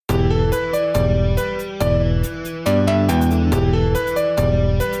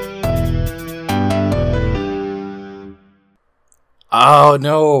Oh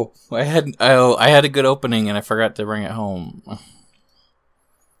no! I had a good opening and I forgot to bring it home.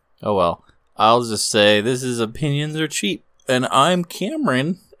 Oh well. I'll just say this is Opinions Are Cheap, and I'm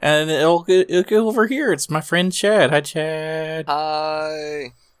Cameron, and it'll go over here. It's my friend Chad. Hi, Chad.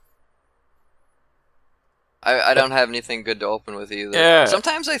 Hi. I don't have anything good to open with either. Yeah.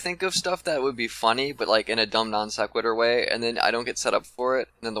 Sometimes I think of stuff that would be funny, but like in a dumb non sequitur way, and then I don't get set up for it.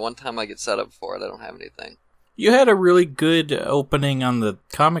 And then the one time I get set up for it, I don't have anything. You had a really good opening on the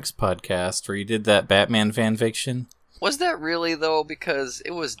comics podcast where you did that Batman fan fiction. Was that really though? Because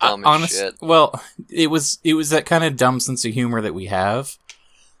it was dumb as shit. Well, it was that kind of dumb sense of humor that we have,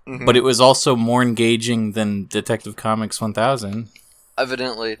 but it was also more engaging than Detective Comics 1000.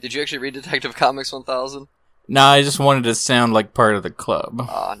 Evidently, did you actually read Detective Comics 1000? No, I just wanted to sound like part of the club.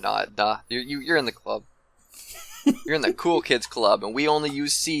 Nah. You're in the club. You're in the cool kids club, and we only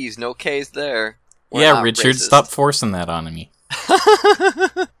use C's, no K's there. We're yeah, not Richard, racist. stop forcing that on me.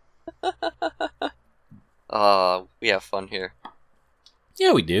 We have fun here.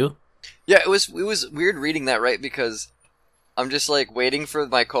 Yeah, we do. Yeah, it was weird reading that, right? Because I'm just like waiting for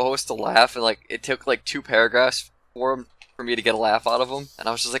my co-host to laugh, and like it took like 2 paragraphs for me to get a laugh out of him, and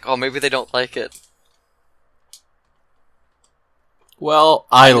I was just like, oh, maybe they don't like it. Well,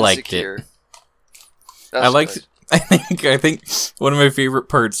 I liked it. I liked it. I think one of my favorite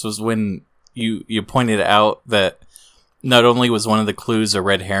parts was when you pointed out that not only was one of the clues a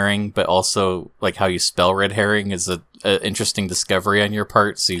red herring, but also like how you spell red herring is a interesting discovery on your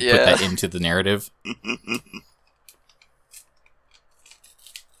part. So you put that into the narrative.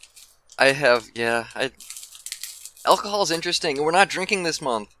 Alcohol's interesting, and we're not drinking this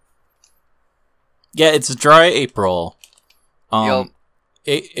month. Yeah, it's a dry April. Yep.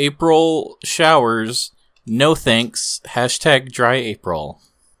 April showers. No thanks. # dry April.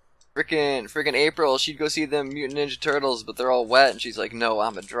 Frickin' April, she'd go see them Mutant Ninja Turtles, but they're all wet, and she's like, no,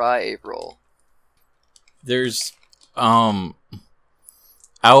 I'm a dry April. There's, in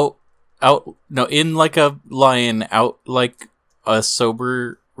like a lion, out like a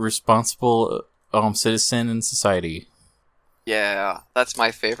sober, responsible, citizen in society. Yeah, that's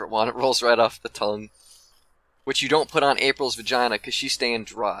my favorite one. It rolls right off the tongue. Which you don't put on April's vagina, because she's staying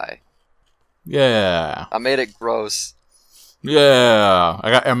dry. Yeah. I made it gross. Yeah. I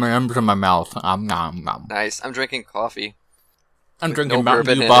got M&M's in my mouth. Nice. I'm drinking coffee. I'm drinking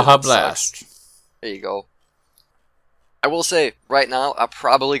Mountain Dew Baja Blast. There you go. I will say, right now, I'm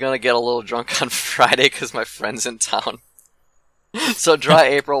probably going to get a little drunk on Friday, because my friend's in town. So dry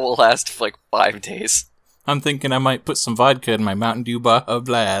April will last for like 5 days. I'm thinking I might put some vodka in my Mountain Dew Baja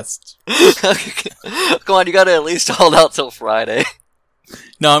Blast. Come on, you gotta at least hold out till Friday.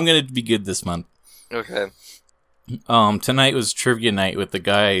 No, I'm gonna be good this month. Okay. Tonight was trivia night with the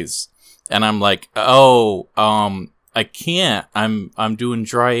guys, and I'm like, I can't. I'm doing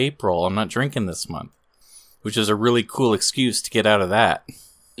dry April. I'm not drinking this month, which is a really cool excuse to get out of that.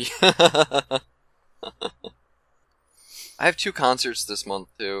 I have 2 concerts this month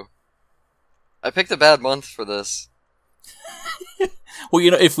too. I picked a bad month for this. Well,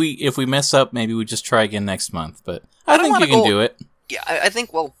 if we mess up, maybe we just try again next month. But I think you can do it. Yeah, I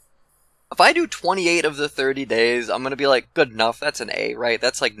think. Well, if I do 28 of the 30 days, I'm gonna be like, good enough. That's an A, right?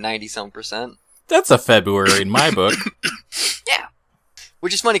 That's like 90-some%. That's a February in my book. Yeah,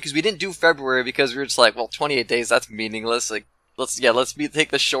 which is funny because we didn't do February because we were just like, well, 28 days, that's meaningless. Like, let's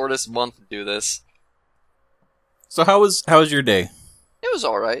take the shortest month to do this. So how was your day? It was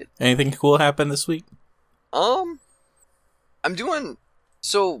alright. Anything cool happened this week? I'm doing...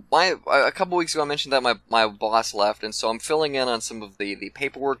 So, a couple weeks ago I mentioned that my boss left, and so I'm filling in on some of the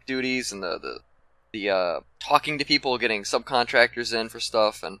paperwork duties and the talking to people, getting subcontractors in for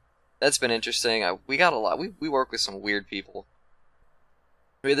stuff, and that's been interesting. We got a lot. We work with some weird people.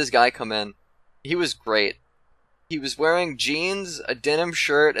 We had this guy come in. He was great. He was wearing jeans, a denim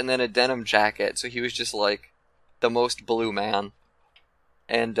shirt, and then a denim jacket, so he was just like the most blue man.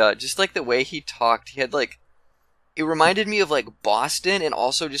 And just like the way he talked, he had like, it reminded me of like Boston and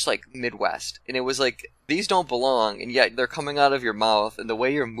also just like Midwest. And it was like, these don't belong, and yet they're coming out of your mouth, and the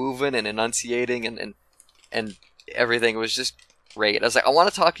way you're moving and enunciating and everything was just great. I was like, I want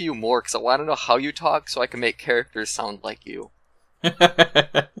to talk to you more because I want to know how you talk so I can make characters sound like you.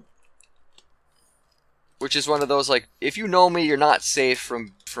 Which is one of those like, if you know me, you're not safe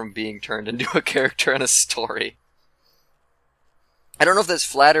from being turned into a character in a story. I don't know if that's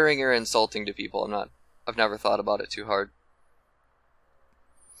flattering or insulting to people. I've never thought about it too hard.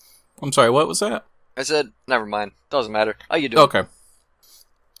 I'm sorry, what was that? I said, never mind. Doesn't matter. How you doing? Okay.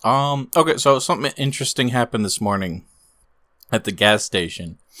 Okay, so something interesting happened this morning at the gas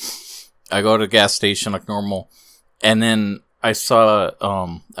station. I go to the gas station like normal, and then I saw,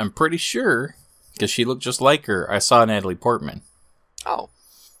 I'm pretty sure, because she looked just like her, I saw Natalie Portman. Oh.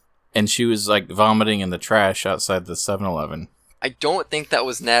 And she was, like, vomiting in the trash outside the 7-Eleven. I don't think that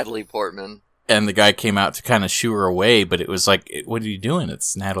was Natalie Portman. And the guy came out to kind of shoo her away, but it was like, what are you doing?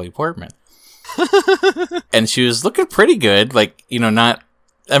 It's Natalie Portman. And she was looking pretty good. Like, you know, not,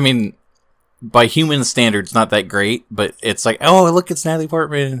 I mean, by human standards, not that great, but it's like, oh, look, it's Natalie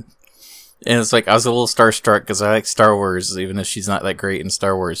Portman. And it's like, I was a little starstruck because I like Star Wars, even if she's not that great in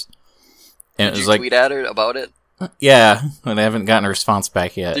Star Wars. And Did it was you like, tweet at her about it? Yeah, and I haven't gotten a response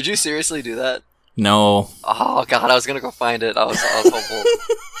back yet. Did you seriously do that? No. Oh god, I was gonna go find it. I was hopeful.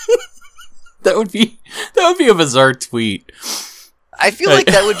 That would be a bizarre tweet. I feel like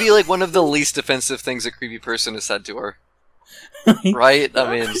that would be like one of the least offensive things a creepy person has said to her. Right?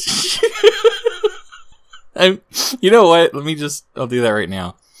 I mean, you know what? I'll do that right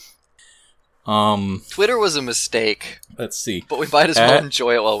now. Twitter was a mistake. Let's see. But we might as well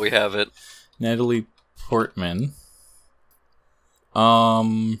enjoy it while we have it. Natalie Portman.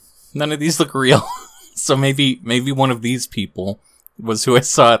 None of these look real. So maybe one of these people was who I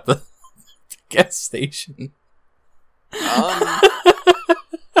saw at the gas station. I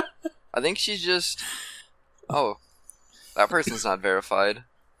think she's just... Oh. That person's not verified.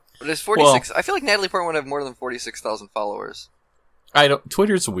 But it's 46... Well, I feel like Natalie Portman would have more than 46,000 followers.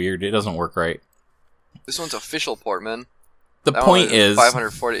 Twitter's weird. It doesn't work right. This one's official Portman. The point is...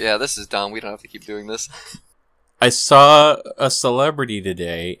 540... Yeah, this is dumb. We don't have to keep doing this. I saw a celebrity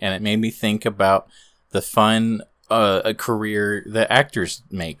today, and it made me think about the fun a career that actors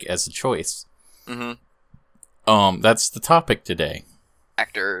make as a choice. Mm-hmm. That's the topic today.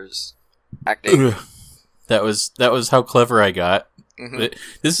 Actors. Acting. That was how clever I got. Mm-hmm.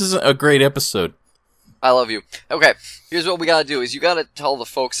 This is a great episode. I love you. Okay, here's what we gotta do, is you gotta tell the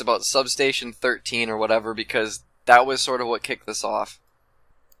folks about Substation 13 or whatever, because that was sort of what kicked this off.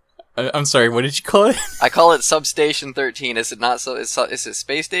 I'm sorry, what did you call it? I call it Substation 13. Is it not so? Is it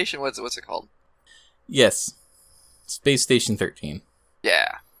Space Station? What's it called? Yes. Space Station 13.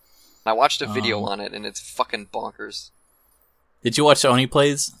 Yeah. I watched a video on it, and it's fucking bonkers. Did you watch Oni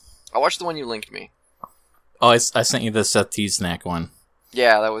Plays? I watched the one you linked me. Oh, I sent you the Seth T. Snack one.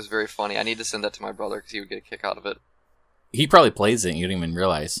 Yeah, that was very funny. I need to send that to my brother, because he would get a kick out of it. He probably plays it, and you don't even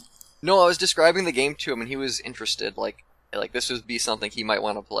realize. No, I was describing the game to him, and he was interested, like this would be something he might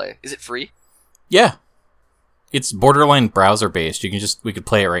want to play. Is it free? Yeah. It's borderline browser based. We could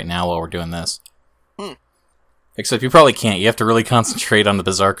play it right now while we're doing this. Except you probably can't. You have to really concentrate on the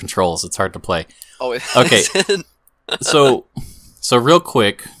bizarre controls. It's hard to play. Oh, okay. So real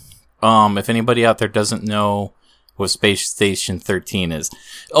quick, if anybody out there doesn't know what Space Station 13 is.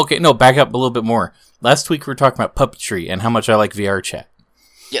 Okay, no, back up a little bit more. Last week we were talking about puppetry and how much I like VR chat.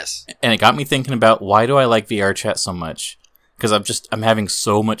 Yes. And it got me thinking about, why do I like VR chat so much? Because I'm having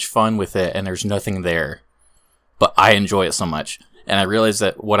so much fun with it, and there's nothing there. But I enjoy it so much. And I realized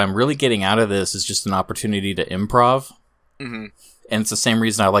that what I'm really getting out of this is just an opportunity to improv. Mm-hmm. And it's the same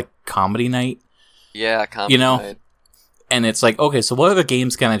reason I like Comedy Night. Yeah, Comedy Night. And it's like, okay, so what other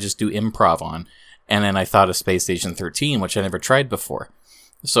games can I just do improv on? And then I thought of Space Station 13, which I never tried before.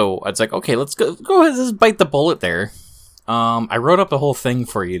 So it's like, okay, let's go ahead, let's bite the bullet there. I wrote up the whole thing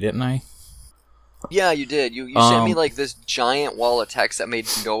for you, didn't I? Yeah, you did. You sent me like this giant wall of text that made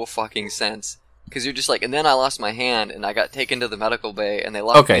no fucking sense. Because you're just like, and then I lost my hand, and I got taken to the medical bay, and they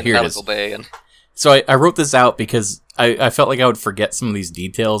locked me in the medical bay. And so I wrote this out because I felt like I would forget some of these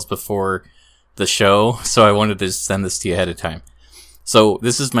details before the show, so I wanted to send this to you ahead of time. So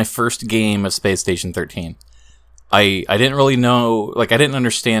this is my first game of Space Station 13. I didn't really know, like, I didn't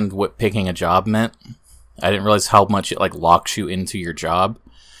understand what picking a job meant. I didn't realize how much it, like, locks you into your job.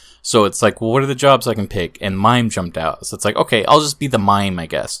 So it's like, well, what are the jobs I can pick? And mime jumped out. So it's like, okay, I'll just be the mime, I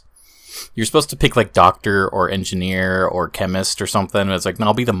guess. You're supposed to pick, like, doctor or engineer or chemist or something. And it's like, no,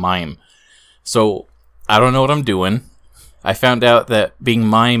 I'll be the mime. So I don't know what I'm doing. I found out that being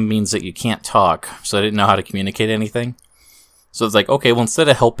mime means that you can't talk. So I didn't know how to communicate anything. So it's like, okay, well, instead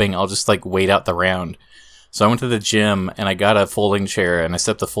of helping, I'll just, like, wait out the round. So I went to the gym, and I got a folding chair, and I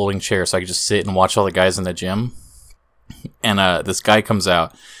set up the folding chair so I could just sit and watch all the guys in the gym. And this guy comes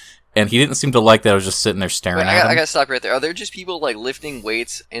out, and he didn't seem to like that I was just sitting there staring at him. I gotta stop right there. Are there just people, like, lifting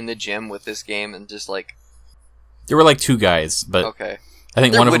weights in the gym with this game and just, like... There were, like, 2 guys, but okay. I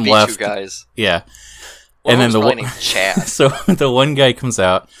think one of them left. There would be 2 guys. Yeah. One and then the one named Chad. So the one guy comes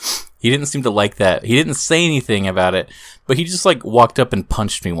out. He didn't seem to like that. He didn't say anything about it, but he just, like, walked up and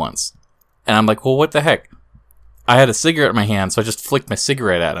punched me once. And I'm like, well, what the heck? I had a cigarette in my hand, so I just flicked my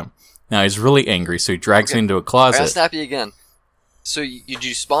cigarette at him. Now he's really angry, so he drags me into a closet. I gotta stop you again. So did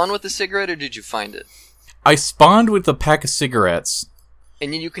you spawn with the cigarette, or did you find it? I spawned with a pack of cigarettes.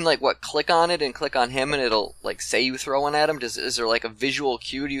 And then you can, like, what, click on it and click on him and it'll, like, say you throw one at him? Is there, like, a visual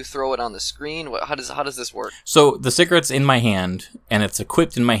cue? Do you throw it on the screen? How does this work? So the cigarette's in my hand, and it's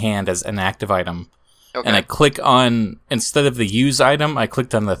equipped in my hand as an active item. Okay. And I click on, instead of the use item, I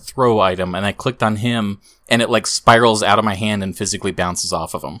clicked on the throw item, and I clicked on him, and it, like, spirals out of my hand and physically bounces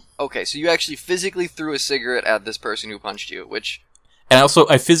off of him. Okay, so you actually physically threw a cigarette at this person who punched you, which... And also,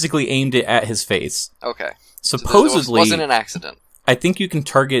 I physically aimed it at his face. Okay. Supposedly... So this wasn't an accident. I think you can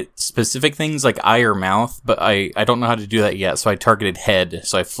target specific things like eye or mouth, but I don't know how to do that yet, so I targeted head,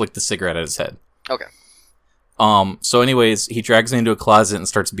 so I flicked the cigarette at his head. Okay. So anyways, he drags me into a closet and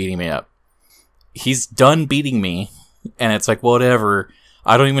starts beating me up. He's done beating me, and it's like, whatever.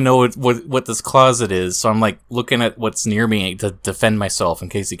 I don't even know what this closet is, so I'm like looking at what's near me to defend myself in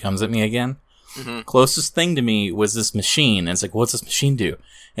case he comes at me again. Mm-hmm. Closest thing to me was this machine, and it's like, what's this machine do?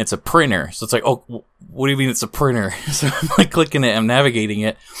 And it's a printer, so it's like, oh, what do you mean it's a printer? So I'm like clicking it, I'm navigating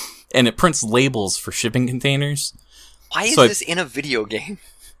it, and it prints labels for shipping containers. Why is this in a video game?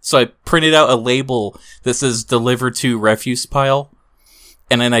 So I printed out a label that says "deliver to refuse pile,"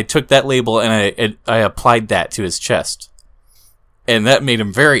 and then I took that label and I applied that to his chest, and that made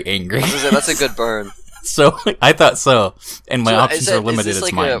him very angry. That's a good burn. So I thought so, and my options are limited. Is this as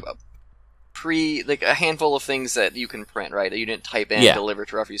like mine. like a handful of things that you can print, right? That you didn't type in "deliver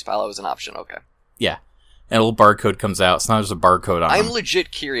to refuse pile." It was an option. Okay. Yeah. And a little barcode comes out. It's not just a barcode on I'm them.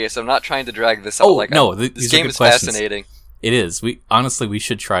 legit curious. I'm not trying to drag this out. Oh, no. This game is fascinating. It is. Honestly, we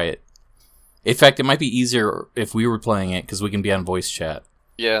should try it. In fact, it might be easier if we were playing it, because we can be on voice chat.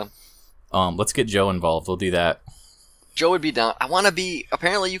 Yeah. Let's get Joe involved. We'll do that. Joe would be down. I want to be...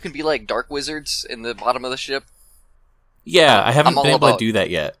 Apparently you can be like dark wizards in the bottom of the ship. Yeah, I haven't been able to do that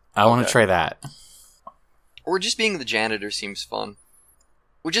yet. I want to try that. Or just being the janitor seems fun.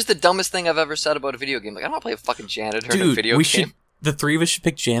 Which is the dumbest thing I've ever said about a video game. Like, I don't want to play a fucking janitor in a video game. The three of us should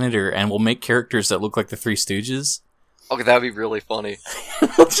pick janitor, and we'll make characters that look like the Three Stooges. Okay, that would be really funny.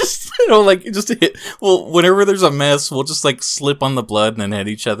 We'll just, hit... Well, whenever there's a mess, we'll just, like, slip on the blood and then hit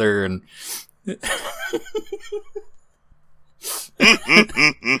each other, and...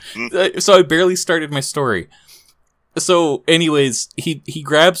 So I barely started my story. So, anyways, he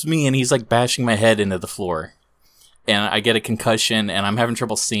grabs me, and he's, like, bashing my head into the floor. And I get a concussion, and I'm having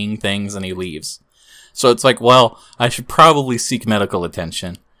trouble seeing things, and he leaves. So it's like, well, I should probably seek medical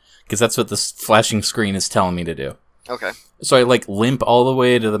attention, because that's what this flashing screen is telling me to do. Okay. So I, like, limp all the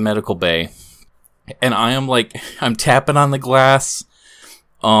way to the medical bay, and I'm tapping on the glass.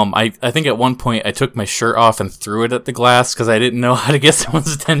 I think at one point I took my shirt off and threw it at the glass, because I didn't know how to get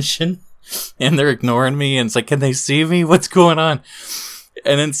someone's attention, and they're ignoring me, and it's like, can they see me? What's going on?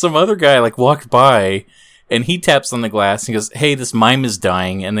 And then some other guy, like, walked by, and he taps on the glass and goes, hey, this mime is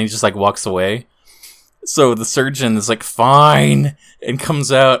dying. And then he just, like, walks away. So the surgeon is like, fine. And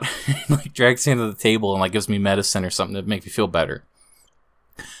comes out and, like, drags me into the table and, like, gives me medicine or something to make me feel better.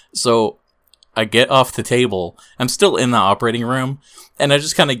 So I get off the table. I'm still in the operating room. And I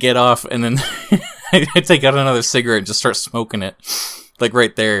just kind of get off. And then I take out another cigarette and just start smoking it. Like,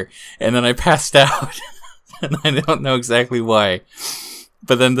 right there. And then I passed out. And I don't know exactly why.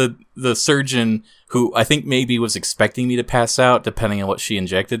 But then the surgeon, who I think maybe was expecting me to pass out, depending on what she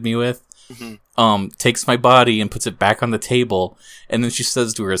injected me with, takes my body and puts it back on the table, and then she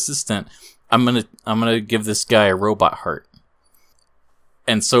says to her assistant, I'm gonna give this guy a robot heart.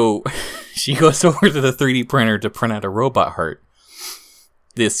 And so she goes over to the 3D printer to print out a robot heart.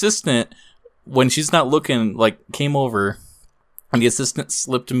 The assistant, when she's not looking, like, came over, and the assistant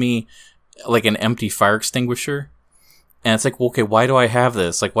slipped me, like, an empty fire extinguisher. And it's like, well, okay, why do I have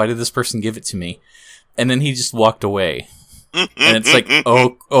this? Like, why did this person give it to me? And then he just walked away. And it's like,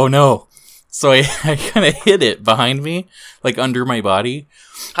 oh no. So I kind of hid it behind me, like under my body.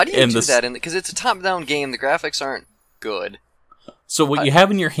 How do you do that? Because it's a top-down game, the graphics aren't good. So what you have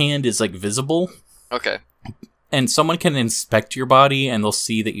in your hand is, like, visible. Okay. And someone can inspect your body, and they'll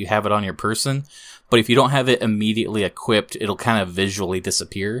see that you have it on your person. But if you don't have it immediately equipped, it'll kind of visually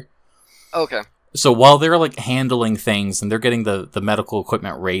disappear. Okay. So while they're, like, handling things and they're getting the medical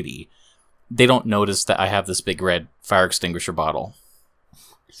equipment ready, they don't notice that I have this big red fire extinguisher bottle.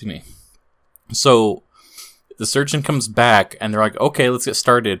 Excuse me. So the surgeon comes back and they're like, okay, let's get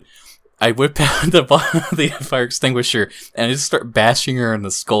started. I whip out the fire extinguisher and I just start bashing her in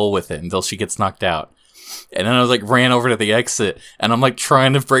the skull with it until she gets knocked out. And then I was like, ran over to the exit and I'm like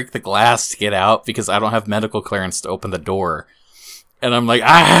trying to break the glass to get out because I don't have medical clearance to open the door. And I'm like,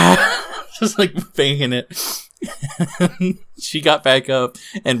 just like banging it. She got back up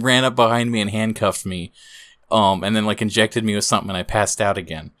and ran up behind me and handcuffed me. And then, like, injected me with something and I passed out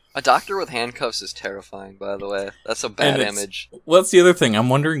again. A doctor with handcuffs is terrifying, by the way. That's a bad image. Well, that's the other thing. I'm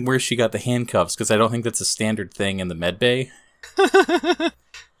wondering where she got the handcuffs, because I don't think that's a standard thing in the med bay.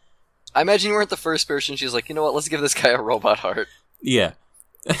 I imagine you weren't the first person. She's like, you know what, let's give this guy a robot heart. Yeah.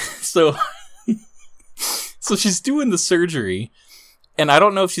 So she's doing the surgery, and I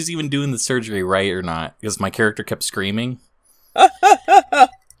don't know if she's even doing the surgery right or not, because my character kept screaming.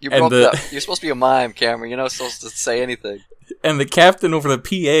 You broke up. You're supposed to be a mime, Cameron. You're not supposed to say anything. And the captain over the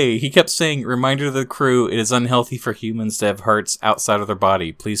PA, he kept saying, "Reminder to the crew, it is unhealthy for humans to have hearts outside of their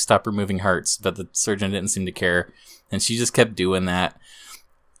body. Please stop removing hearts." But the surgeon didn't seem to care, and she just kept doing that.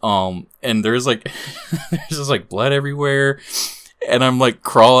 And there's just like blood everywhere, and I'm like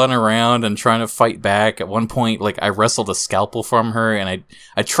crawling around and trying to fight back. At one point, like I wrestled a scalpel from her, and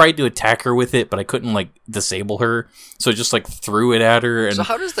I tried to attack her with it, but I couldn't like disable her, so I just like threw it at her. And so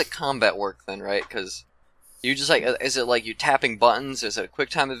how does the combat work then, right? Because you just like, is it like you tapping buttons? Is it a quick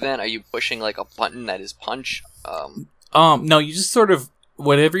time event? Are you pushing like a button that is punch? No, you just sort of,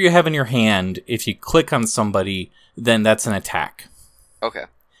 whatever you have in your hand, if you click on somebody, then that's an attack. Okay.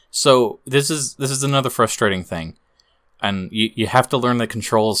 So this is another frustrating thing. And you have to learn the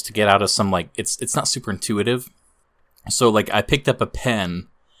controls to get out of some, like, it's not super intuitive. So, like, I picked up a pen,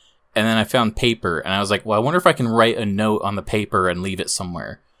 and then I found paper, and I was like, well, I wonder if I can write a note on the paper and leave it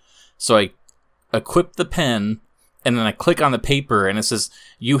somewhere. So I equip the pen, and then I click on the paper, and it says,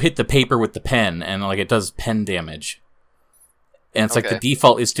 you hit the paper with the pen, and, like, it does pen damage. And it's like the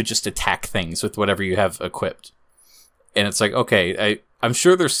default is to just attack things with whatever you have equipped. And it's like, okay, I'm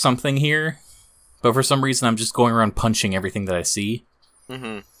sure there's something here, but for some reason I'm just going around punching everything that I see.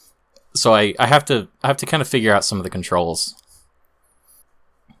 Mm-hmm. So I have to kind of figure out some of the controls.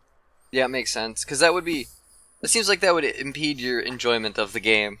 Yeah, it makes sense, because it seems like that would impede your enjoyment of the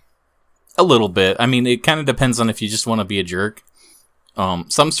game. A little bit. I mean, it kind of depends on if you just want to be a jerk.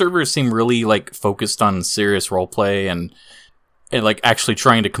 Some servers seem really like focused on serious roleplay and like actually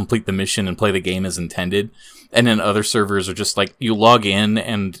trying to complete the mission and play the game as intended. And then other servers are just like, you log in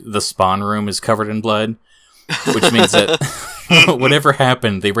and the spawn room is covered in blood, which means that whatever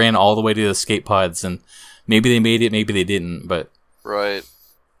happened, they ran all the way to the escape pods, and maybe they made it, maybe they didn't, but... Right.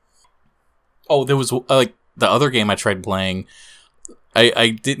 Oh, there was, like, the other game I tried playing, I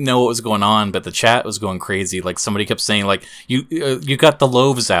didn't know what was going on, but the chat was going crazy. Like, somebody kept saying, like, you got the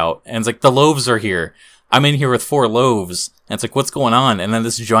loaves out, and it's like, the loaves are here. I'm in here with 4 loaves. And it's like, what's going on? And then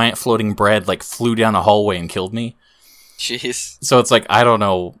this giant floating bread, like, flew down a hallway and killed me. Jeez. So it's like, I don't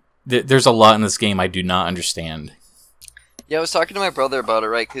know. There's a lot in this game I do not understand. Yeah, I was talking to my brother about it,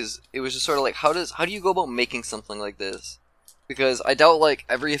 right? Because it was just sort of like, how do you go about making something like this? Because I doubt, like,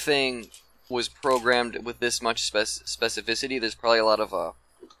 everything was programmed with this much specificity. There's probably a lot of, I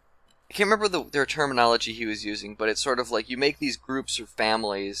can't remember their terminology he was using, but it's sort of like you make these groups or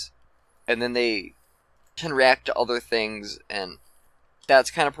families, and then they can react to other things, and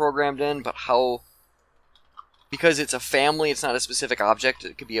that's kind of programmed in. But how, because it's a family, it's not a specific object,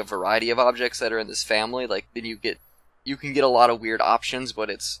 it could be a variety of objects that are in this family, like, then you can get a lot of weird options, but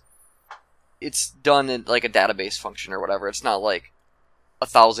it's done in like a database function or whatever. It's not like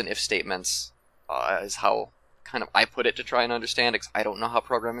 1,000 if statements is how kind of I put it to try and understand, because I don't know how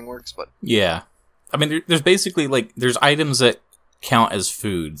programming works. But yeah, I mean, there's basically like, there's items that count as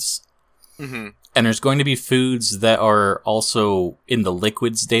foods. Mm-hmm. And there's going to be foods that are also in the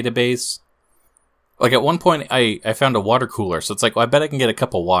liquids database. Like at one point, I found a water cooler. So it's like, well, I bet I can get a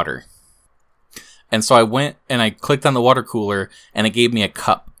cup of water. And so I went and I clicked on the water cooler and it gave me a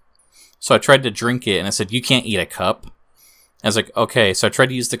cup. So I tried to drink it and it said, you can't eat a cup. I was like, okay. So I tried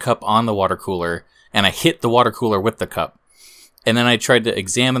to use the cup on the water cooler and I hit the water cooler with the cup. And then I tried to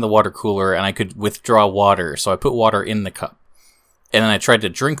examine the water cooler and I could withdraw water. So I put water in the cup. And then I tried to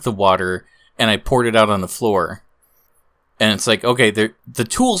drink the water and I poured it out on the floor. And it's like, okay, the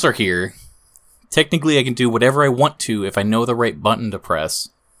tools are here. Technically, I can do whatever I want to if I know the right button to press.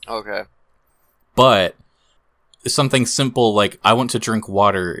 Okay. But something simple like, I want to drink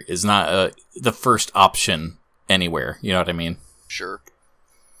water is not the first option anywhere. You know what I mean? Sure.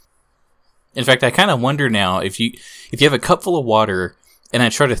 In fact, I kind of wonder now, if you have a cup full of water and I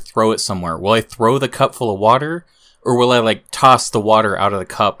try to throw it somewhere, will I throw the cup full of water? Or will I, like, toss the water out of the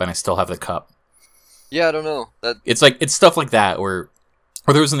cup and I still have the cup? Yeah, I don't know. It's stuff like that, or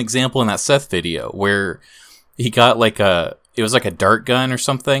there was an example in that Seth video where he got, like, it was like a dart gun or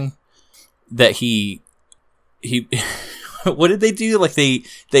something that he what did they do? Like, they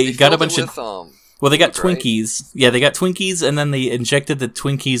got a bunch of... Well, they got Twinkies. Right? Yeah, they got Twinkies, and then they injected the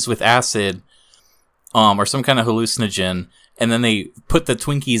Twinkies with acid, or some kind of hallucinogen, and then they put the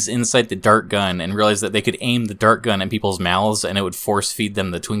Twinkies inside the dart gun and realized that they could aim the dart gun at people's mouths and it would force feed them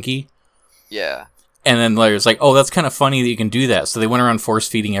the Twinkie. Yeah. And then like, it's like, oh, that's kind of funny that you can do that. So they went around force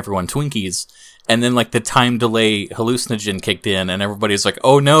feeding everyone Twinkies. And then like the time delay hallucinogen kicked in and everybody's like,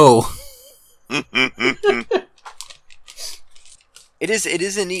 oh no. It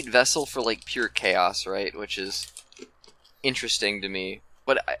is a neat vessel for like pure chaos, right? Which is interesting to me.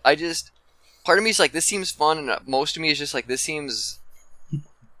 But I just, part of me is like, this seems fun, and most of me is just like, this seems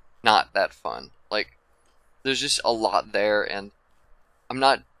not that fun. Like, there's just a lot there, and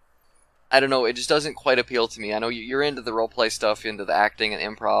I don't know, it just doesn't quite appeal to me. I know you're into the roleplay stuff, into the acting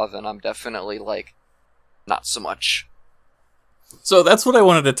and improv, and I'm definitely like, not so much. So that's what I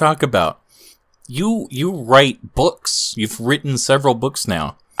wanted to talk about. You write books. You've written several books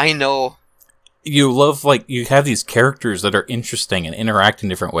now. I know. You love, like, you have these characters that are interesting and interact in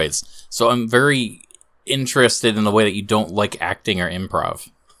different ways. So I'm very interested in the way that you don't like acting or improv.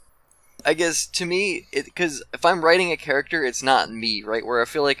 I guess, to me, because if I'm writing a character, it's not me, right? Where I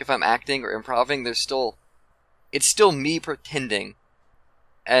feel like if I'm acting or improving, it's still me pretending.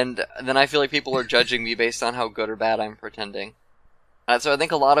 And then I feel like people are judging me based on how good or bad I'm pretending. So I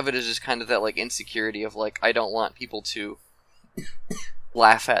think a lot of it is just kind of that, like, insecurity of, like, I don't want people to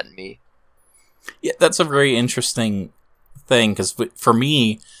laugh at me. Yeah, that's a very interesting thing, because for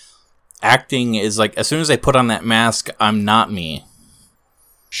me, acting is, like, as soon as I put on that mask, I'm not me.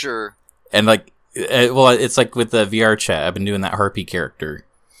 Sure. And, like, well, it's like with the VR chat, I've been doing that Harpy character,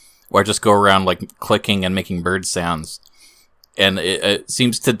 where I just go around, like, clicking and making bird sounds. And it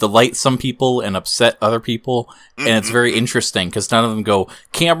seems to delight some people and upset other people. And it's very interesting because none of them go,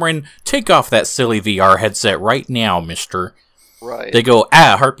 Cameron, take off that silly VR headset right now, mister. Right. They go,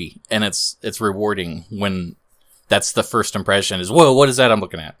 Harpy. And it's rewarding when that's the first impression is, whoa, what is that I'm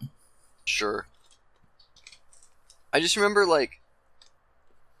looking at? Sure. I just remember, like,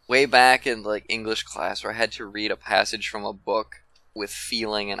 way back in, like, English class where I had to read a passage from a book with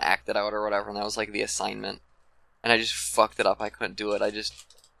feeling and act it out or whatever. And that was, like, the assignment. And I just fucked it up. I couldn't do it.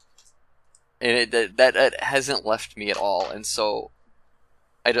 That hasn't left me at all. And so,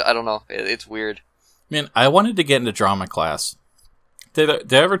 I don't know. It's weird. Man, I wanted to get into drama class.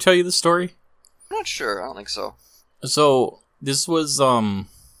 Did I ever tell you the story? I'm not sure. I don't think so. So, this was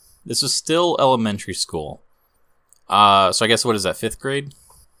still elementary school. So I guess, what is that, 5th grade?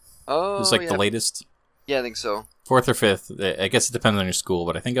 Oh, it was like yeah. the latest? Yeah, I think so. 4th or 5th. I guess it depends on your school,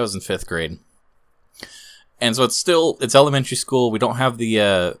 but I think I was in 5th grade. And so it's elementary school. We don't have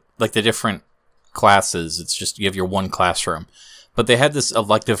the different classes. It's just you have your one classroom. But they had this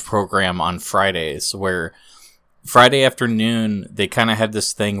elective program on Fridays where Friday afternoon, they kind of had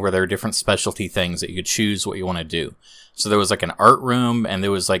this thing where there were different specialty things that you could choose what you want to do. So there was like an art room, and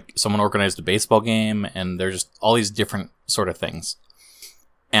there was like someone organized a baseball game, and there's just all these different sort of things.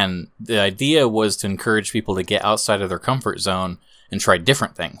 And the idea was to encourage people to get outside of their comfort zone and try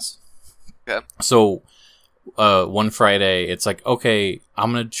different things. Okay. So one Friday, it's like, okay,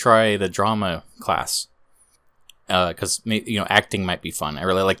 I'm going to try the drama class. Because, acting might be fun. I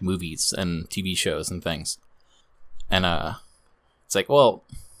really like movies and TV shows and things. And it's like, well,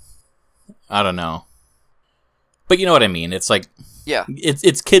 I don't know. But you know what I mean. It's like, yeah,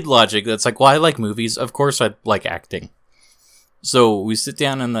 it's kid logic. That's like, well, I like movies. Of course I like acting. So we sit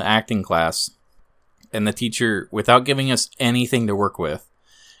down in the acting class, and the teacher, without giving us anything to work with,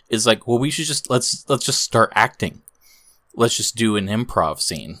 is like, well, we should just, let's just start acting. Let's just do an improv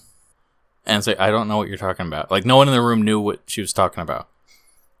scene. And it's like, I don't know what you're talking about. Like, no one in the room knew what she was talking about.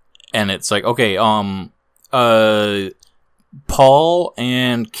 And it's like, okay, Paul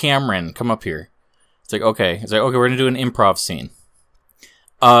and Cameron, come up here. It's like, okay. It's like, okay, we're gonna do an improv scene.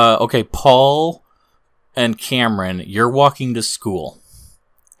 Okay, Paul and Cameron, you're walking to school.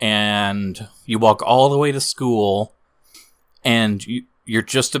 And you walk all the way to school, and you're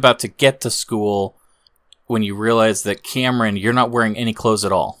just about to get to school when you realize that, Cameron, you're not wearing any clothes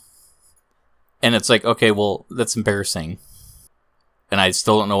at all. And it's like, okay, well, that's embarrassing. And I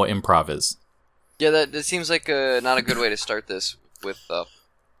still don't know what improv is. Yeah, that seems like not a good way to start this with 4th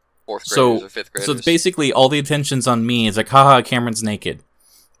graders or 5th graders. So it's basically all the attention's on me. It's like, haha, Cameron's naked.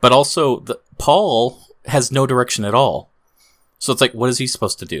 But also, Paul has no direction at all. So it's like, what is he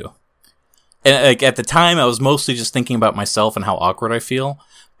supposed to do? And like at the time, I was mostly just thinking about myself and how awkward I feel.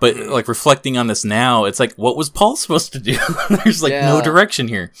 But like reflecting on this now, it's like, what was Paul supposed to do? There's like no direction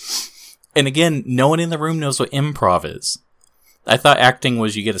here. And again, no one in the room knows what improv is. I thought acting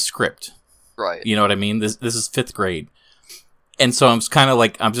was you get a script. Right. You know what I mean? This is 5th grade. And so I'm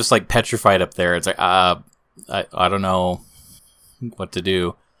just like petrified up there. It's like, I don't know what to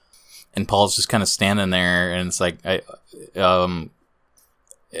do. And Paul's just kind of standing there, and it's like,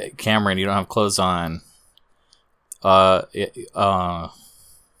 Cameron, you don't have clothes on. Yeah.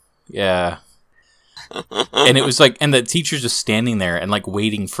 And it was like, and the teacher's just standing there and like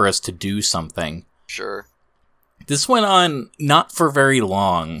waiting for us to do something. Sure. This went on not for very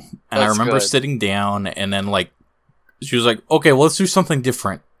long, and I remember good. sitting down, and then like she was like, "Okay, well, let's do something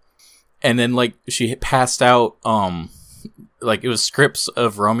different." And then like she passed out, like it was scripts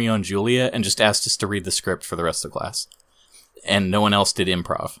of Romeo and Juliet, and just asked us to read the script for the rest of the class, and no one else did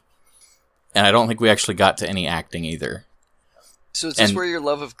improv, and I don't think we actually got to any acting either. So is this where your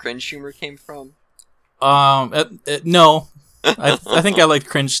love of cringe humor came from? No, I think I liked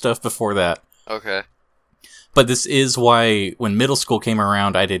cringe stuff before that. Okay. But this is why, when middle school came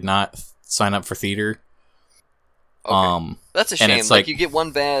around, I did not sign up for theater. Okay. That's a shame. it's Like, you get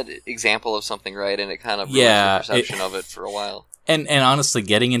one bad example of something, right, and it kind of ruins your perception of it for a while. And honestly,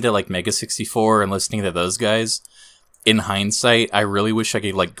 getting into like Mega 64 and listening to those guys, in hindsight, I really wish I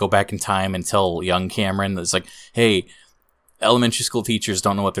could like go back in time and tell young Cameron that's like, hey, elementary school teachers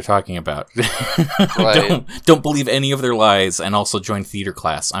don't know what they're talking about. Right. Don't believe any of their lies, and also join theater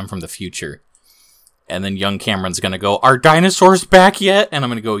class. I'm from the future. And then young Cameron's going to go, are dinosaurs back yet? And I'm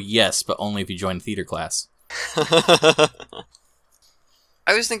going to go, yes, but only if you join theater class. I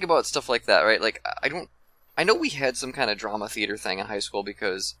always think about stuff like that, right? Like, I know we had some kind of drama theater thing in high school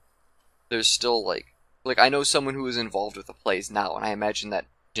because there's still, like, I know someone who is involved with the plays now, and I imagine that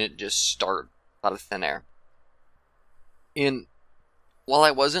didn't just start out of thin air. And while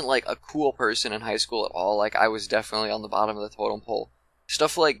I wasn't, like, a cool person in high school at all, like, I was definitely on the bottom of the totem pole.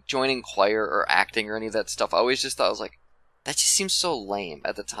 Stuff like joining choir or acting or any of that stuff, I always just thought, I was like, that just seems so lame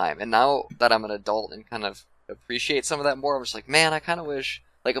at the time. And now that I'm an adult and kind of appreciate some of that more, I'm just like, man, I kind of wish,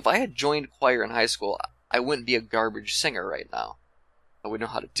 like, if I had joined choir in high school, I wouldn't be a garbage singer right now. I wouldn't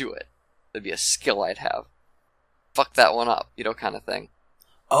know how to do it. That'd be a skill I'd have. Fuck that one up, kind of thing.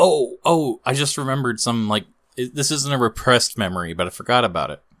 Oh, I just remembered some, like, this isn't a repressed memory, but I forgot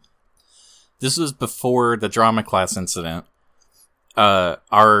about it. This was before the drama class incident.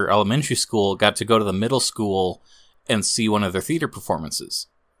 Our elementary school got to go to the middle school and see one of their theater performances.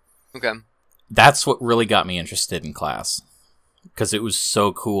 Okay. That's what really got me interested in class, because it was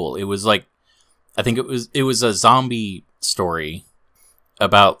so cool. It was like, I think it was a zombie story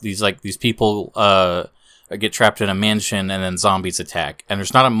about these people get trapped in a mansion and then zombies attack. And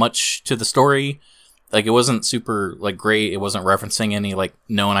there's not much to the story. Like, it wasn't super, like, great. It wasn't referencing any, like,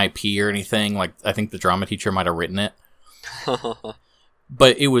 known IP or anything. Like, I think the drama teacher might have written it.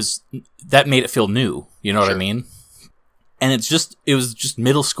 But that made it feel new. You know what I mean? And it was just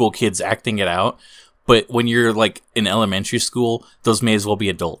middle school kids acting it out. But when you're, like, in elementary school, those may as well be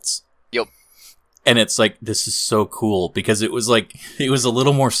adults. Yep. And it's like, this is so cool, because it was a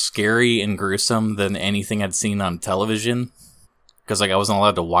little more scary and gruesome than anything I'd seen on television. Because, like, I wasn't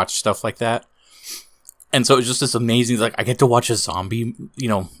allowed to watch stuff like that. And so it was just this amazing, like, I get to watch a zombie,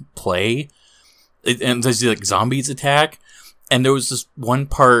 play. And there's, like, zombies attack. And there was this one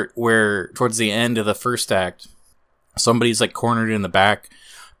part where, towards the end of the first act, somebody's, like, cornered in the back.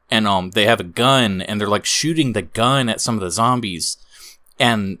 And they have a gun, and they're, like, shooting the gun at some of the zombies.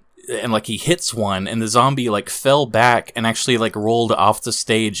 And like, he hits one, and the zombie, like, fell back and actually, like, rolled off the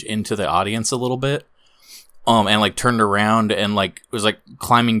stage into the audience a little bit. And, like, turned around and, like, was, like,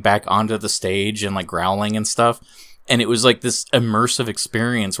 climbing back onto the stage and, like, growling and stuff. And it was, like, this immersive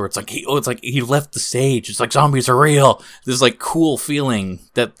experience where it's like, he left the stage. It's like, zombies are real. This, like, cool feeling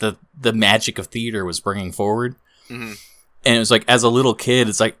that the magic of theater was bringing forward. Mm-hmm. And it was like, as a little kid,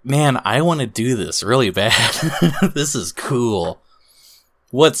 it's like, man, I want to do this really bad. This is cool.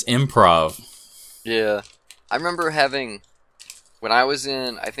 What's improv? Yeah. I remember when I was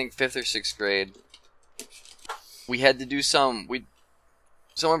in, I think, 5th or 6th grade, we had to do someone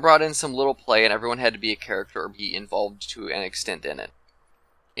brought in some little play, and everyone had to be a character or be involved to an extent in it.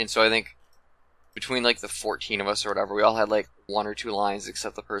 And so I think between, like, the 14 of us or whatever, we all had, like, 1 or 2 lines,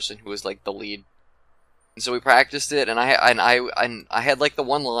 except the person who was, like, the lead. And so we practiced it, and I had, like, the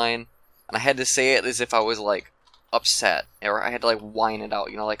one line, and I had to say it as if I was, like, upset, or I had to, like, whine it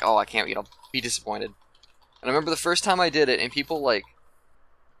out, like, oh, I can't, be disappointed. And I remember the first time I did it, and people, like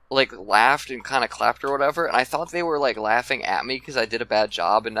laughed and kind of clapped or whatever, and I thought they were, like, laughing at me because I did a bad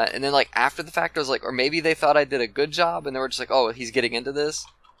job, and then, like, after the fact, I was like, or maybe they thought I did a good job, and they were just like, oh, he's getting into this.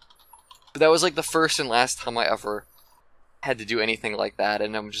 But that was, like, the first and last time I ever had to do anything like that,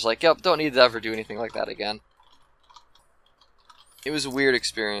 and I'm just like, yep, don't need to ever do anything like that again. It was a weird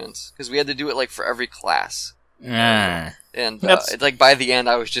experience, because we had to do it, like, for every class. And, like, by the end,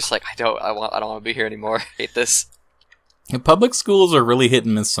 I was just like, I don't want to be here anymore. I hate this. Public schools are really hit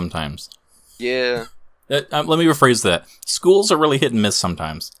and miss sometimes. Yeah. Let me rephrase that. Schools are really hit and miss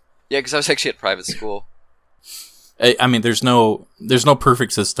sometimes. Yeah, because I was actually at private school. I mean, there's no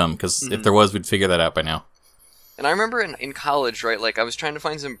perfect system, because if there was, we'd figure that out by now. And I remember in college, right, like, I was trying to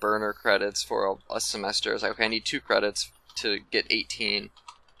find some burner credits for a semester. I was like, okay, I need 2 credits to get 18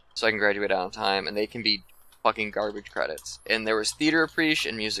 so I can graduate on time, and they can be fucking garbage credits. And there was theater appreciation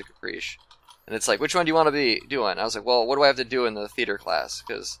and music appreciation. And it's like, which one do you want to be doing? I was like, well, what do I have to do in the theater class?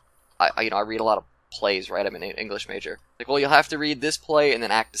 Because I read a lot of plays, right? I'm an English major. Like, well, you'll have to read this play and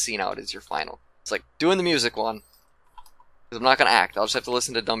then act the scene out as your final. It's like, doing the music one. Because I'm not going to act. I'll just have to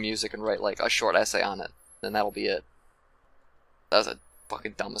listen to dumb music and write, like, a short essay on it. Then that'll be it. That was the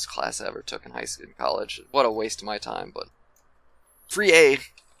fucking dumbest class I ever took in high school and college. What a waste of my time, but... Free A!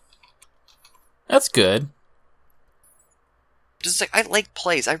 That's good. Just like, I like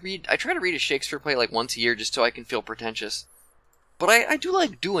plays. I try to read a Shakespeare play, like, once a year just so I can feel pretentious. But I do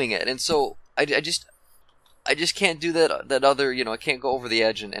like doing it, and so I just can't do that other, I can't go over the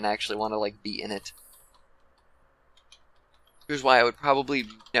edge and actually want to, like, be in it. Here's why I would probably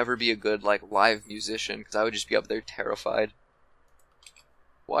never be a good, like, live musician, because I would just be up there terrified.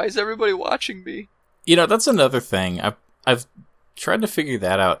 Why is everybody watching me? That's another thing. I've tried to figure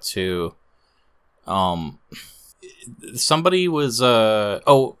that out, too. Somebody was, so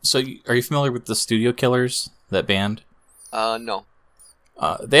are you familiar with the Studio Killers, that band? No.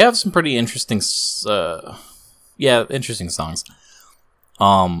 They have some pretty interesting, interesting songs.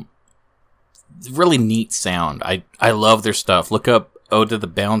 Really neat sound. I love their stuff. Look up Ode to the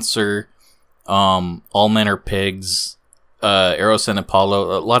Bouncer, All Men Are Pigs, Eros and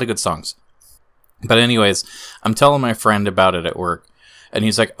Apollo, a lot of good songs. But anyways, I'm telling my friend about it at work, and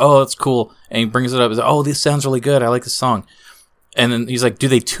he's like, oh, that's cool. And he brings it up, he's like, oh, this sounds really good, I like the song. And then he's like, do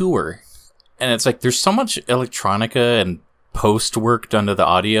they tour? And it's like, there's so much electronica and post work done to the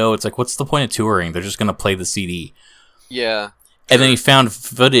audio. It's like, what's the point of touring? They're just going to play the CD. Yeah. And then he found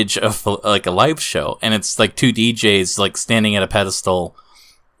footage of, like, a live show, and it's like 2 DJs, like, standing at a pedestal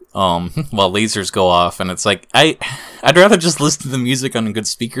while lasers go off, and it's like, I'd rather just listen to the music on a good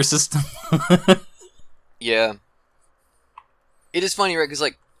speaker system. Yeah. It is funny, right? Because,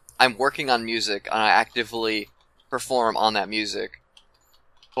 like, I'm working on music, and I actively perform on that music,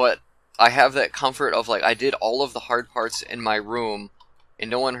 but I have that comfort of, like, I did all of the hard parts in my room, and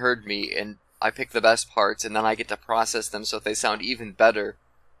no one heard me, and I pick the best parts, and then I get to process them so that they sound even better.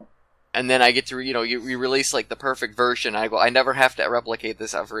 And then I get to, you release, like, the perfect version, and I go, I never have to replicate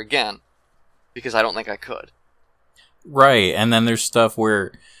this ever again. Because I don't think I could. Right, and then there's stuff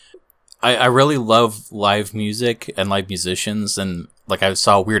where I really love live music and live musicians, and, like, I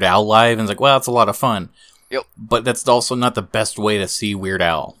saw Weird Al live, and it's like, well, that's a lot of fun. Yep. But that's also not the best way to see Weird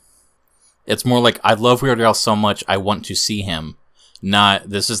Al. It's more like, I love Weird Al so much, I want to see him. Not,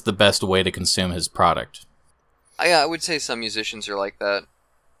 this is the best way to consume his product. I would say some musicians are like that.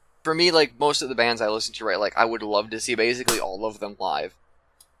 For me, like, most of the bands I listen to, right, like, I would love to see basically all of them live.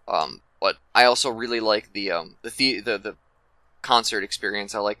 But I also really like the concert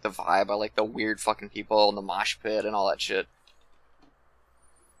experience. I like the vibe. I like the weird fucking people and the mosh pit and all that shit.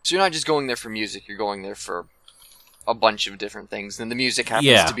 So you're not just going there for music, you're going there for a bunch of different things, and the music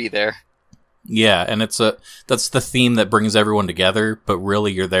happens to be there. Yeah, and that's the theme that brings everyone together, but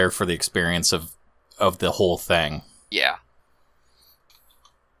really you're there for the experience of the whole thing. Yeah.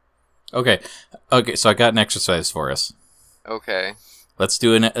 Okay, so I got an exercise for us. Okay. Let's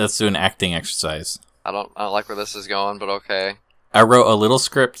do an acting exercise. I don't like where this is going, but okay. I wrote a little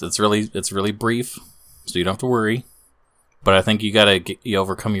script it's really brief, so you don't have to worry. But I think you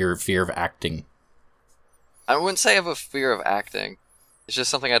overcome your fear of acting. I wouldn't say I have a fear of acting. It's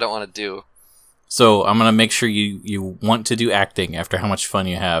just something I don't want to do. So I'm gonna make sure you want to do acting after how much fun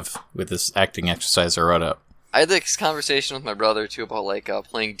you have with this acting exercise I wrote up. I had this conversation with my brother too about like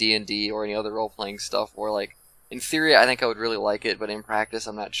playing D&D or any other role playing stuff. Where like in theory I think I would really like it, but in practice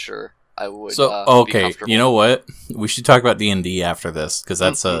I'm not sure I would. So okay, you know what? We should talk about D&D after this because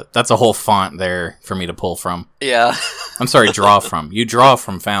that's a whole font there for me to pull from. Yeah. I'm sorry, draw from. You draw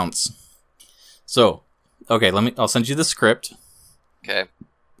from founts. So okay, I'll send you the script. Okay.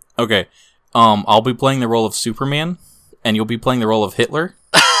 Okay. I'll be playing the role of Superman, and you'll be playing the role of Hitler.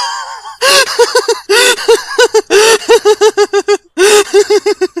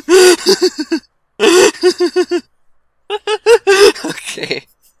 Okay.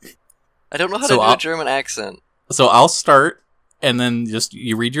 I don't know how to do a German accent. So I'll start, and then just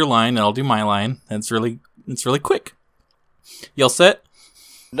you read your line, and I'll do my line. And it's really quick. You all set?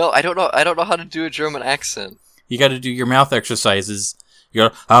 No, I don't know how to do a German accent. You got to do your mouth exercises You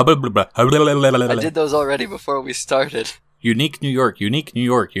go, blah, blah, blah, I did those already before we started. Unique New York, unique New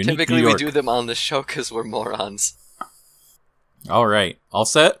York, unique Typically New York. we do them on the show because we're morons. All right. All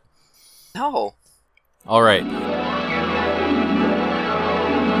set? No. All right.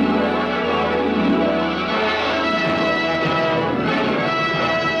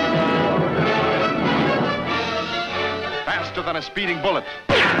 Faster than a speeding bullet.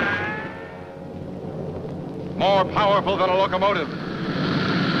 More powerful than a locomotive.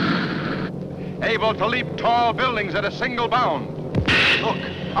 Able to leap tall buildings at a single bound. Look,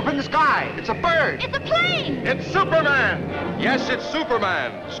 up in the sky. It's a bird. It's a plane! It's Superman! Yes, it's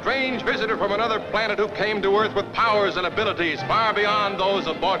Superman, strange visitor from another planet who came to Earth with powers and abilities far beyond those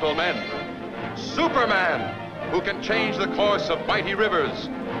of mortal men. Superman, who can change the course of mighty rivers,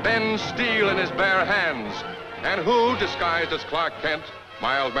 bend steel in his bare hands, and who, disguised as Clark Kent,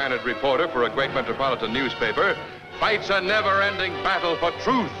 mild-mannered reporter for a great metropolitan newspaper, fights a never-ending battle for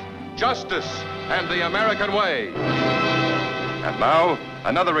truth, justice, and the American way. And now,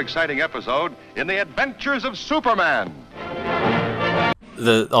 another exciting episode in the adventures of Superman.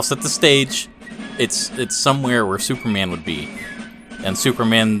 I'll set the stage. It's somewhere where Superman would be. And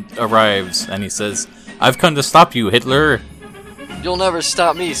Superman arrives and he says, "I've come to stop you, Hitler. You'll never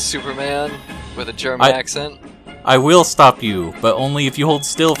stop me, Superman." With a German accent. I will stop you, but only if you hold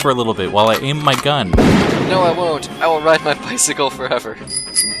still for a little bit while I aim my gun. No, I won't. I will ride my bicycle forever.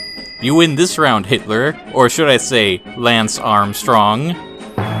 You win this round, Hitler. Or should I say, Lance Armstrong.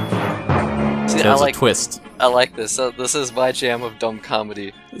 See, There's a twist. I like this. This is my jam of dumb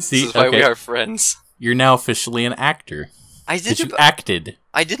comedy. See, this is why we okay. are friends. You're now officially an actor. I did. You acted.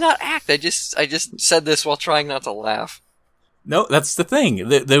 I did not act. I just said this while trying not to laugh. No, that's the thing.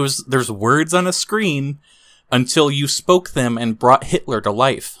 There's words on a screen until you spoke them and brought Hitler to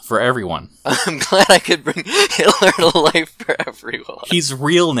life for everyone. I'm glad I could bring Hitler to life for everyone. He's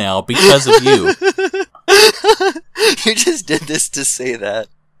real now because of you. You just did this to say that.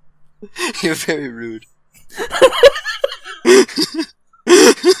 You're very rude.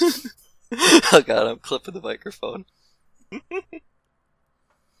 Oh god, I'm clipping the microphone.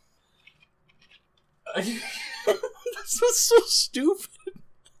 This was so stupid.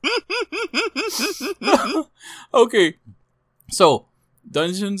 Okay, so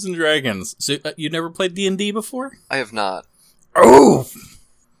Dungeons and Dragons. So you never played D&D before? I have not. Oh.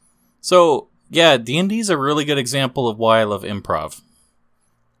 So yeah, D&D is a really good example of why I love improv.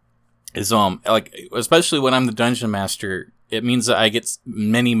 Is like especially when I'm the dungeon master, it means that I get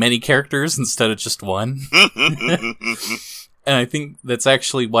many characters instead of just one. And I think that's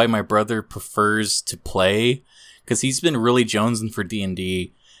actually why my brother prefers to play, because he's been really jonesing for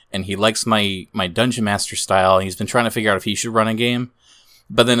D&D, and he likes my dungeon master style, and he's been trying to figure out if he should run a game.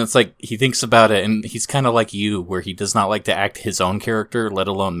 But then it's like, he thinks about it, and he's kind of like you, where he does not like to act his own character, let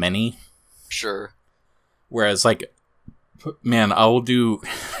alone many. Sure. Whereas, like, man, I will do...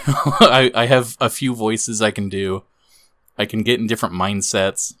 I have a few voices I can do. I can get in different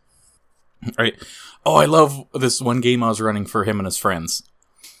mindsets. Right. Oh, I love this one game I was running for him and his friends.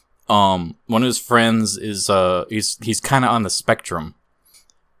 One of his friends is he's kind of on the spectrum,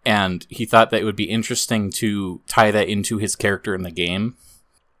 and he thought that it would be interesting to tie that into his character in the game,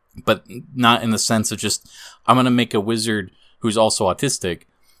 but not in the sense of just I'm gonna make a wizard who's also autistic.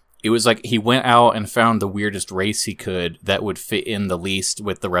 It was like he went out and found the weirdest race he could that would fit in the least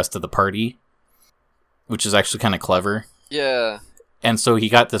with the rest of the party, which is actually kind of clever. Yeah. And so he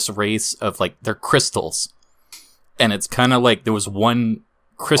got this race of, like, they're crystals. And it's kind of like there was one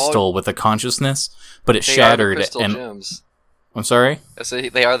crystal with a consciousness, but it shattered. Are the crystal and gems. I'm sorry? So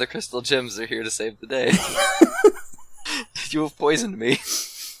they are the crystal gems. They're here to save the day. You have poisoned me.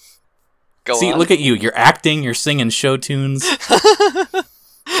 Go See, on. look at you. You're acting, you're singing show tunes.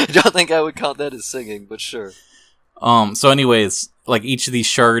 I don't think I would count that as singing, but sure. So anyways, like, each of these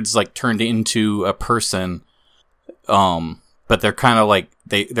shards, like, turned into a person. But they're kind of like,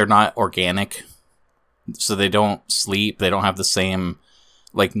 they're not organic, so they don't sleep, they don't have the same,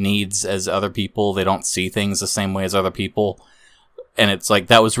 like, needs as other people, they don't see things the same way as other people, and it's like,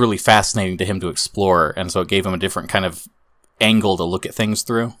 that was really fascinating to him to explore, and so it gave him a different kind of angle to look at things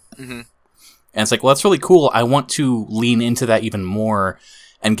through. Mm-hmm. And it's like, well, that's really cool, I want to lean into that even more,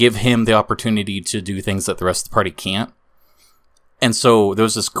 and give him the opportunity to do things that the rest of the party can't. And so, there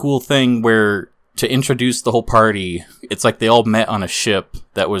was this cool thing where, to introduce the whole party, it's like they all met on a ship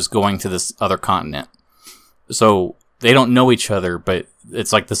that was going to this other continent. So they don't know each other, but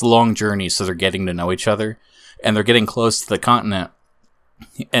it's like this long journey, so they're getting to know each other. And they're getting close to the continent.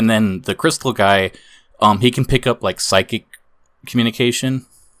 And then the crystal guy, he can pick up, like, psychic communication.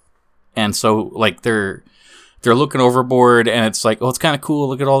 And so, like, they're they're looking overboard, and it's like, oh, it's kind of cool.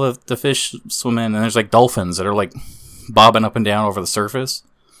 Look at all the fish swimming, and there's like dolphins that are like bobbing up and down over the surface.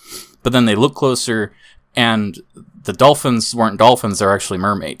 But then they look closer, and the dolphins weren't dolphins; they're actually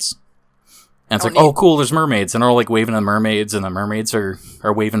mermaids. And it's oh, cool, there's mermaids, and they're all like waving at the mermaids, and the mermaids are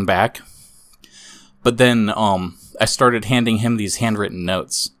waving back. But then I started handing him these handwritten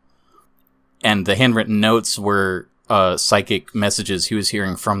notes, and the handwritten notes were psychic messages he was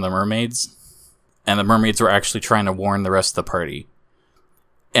hearing from the mermaids. And the mermaids were actually trying to warn the rest of the party.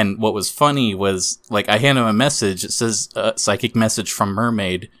 And what was funny was, like, I hand him a message. It says, psychic message from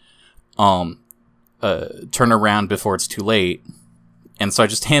mermaid. Turn around before it's too late. And so I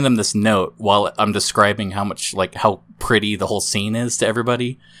just hand him this note while I'm describing how pretty the whole scene is to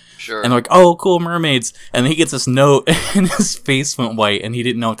everybody. Sure. And they're like, oh, cool, mermaids. And he gets this note, and his face went white, and he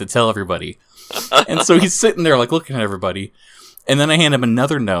didn't know what to tell everybody. And so he's sitting there, like, looking at everybody. And then I hand him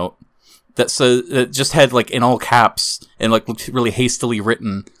another note that just had, like, in all caps and, like, looked really hastily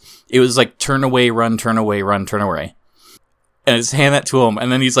written. It was like, turn away, run, turn away, run, turn away. And I just hand that to him,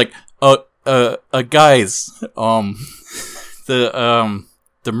 and then he's like, guys, the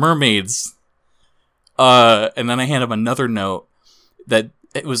mermaids. And then I hand him another note that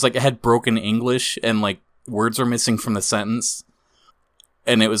it was like, it had broken English, and, like, words were missing from the sentence.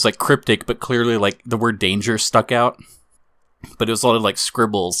 And it was, like, cryptic, but clearly, like, the word danger stuck out. But it was a lot of, like,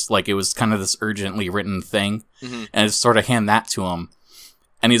 scribbles. Like, it was kind of this urgently written thing. Mm-hmm. And I just sort of hand that to him.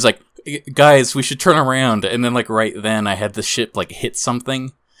 And he's like, guys, we should turn around. And then, like, right then, I had the ship, like, hit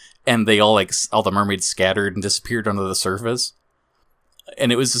something. And they all, like, all the mermaids scattered and disappeared under the surface.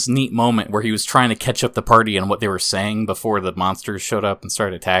 And it was this neat moment where he was trying to catch up the party on what they were saying before the monsters showed up and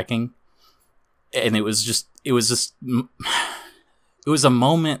started attacking. And it was a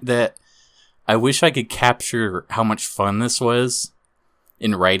moment that I wish I could capture how much fun this was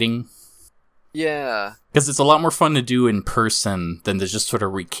in writing. Yeah. Because it's a lot more fun to do in person than to just sort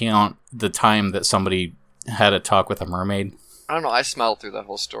of recount the time that somebody had a talk with a mermaid. I don't know, I smiled through that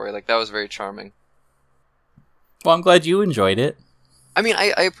whole story. Like, that was very charming. Well, I'm glad you enjoyed it. I mean,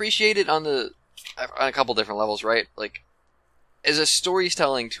 I appreciate it on a couple different levels, right? Like, as a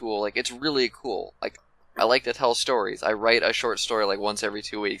storytelling tool, like, it's really cool. Like, I like to tell stories. I write a short story, like, once every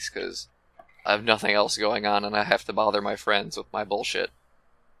 2 weeks, because I have nothing else going on, and I have to bother my friends with my bullshit.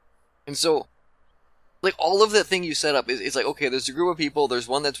 And so, like, all of that thing you set up is like, okay, there's a group of people, there's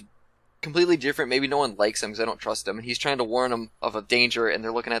one that's completely different, maybe no one likes him because I don't trust him, and he's trying to warn them of a danger, and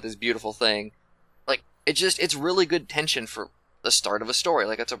they're looking at this beautiful thing. Like, it's really good tension for the start of a story.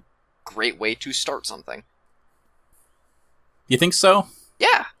 Like, it's a great way to start something. You think so?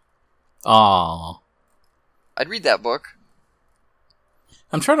 Yeah. Aww. I'd read that book.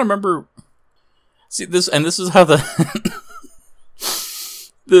 I'm trying to remember. See, this is how the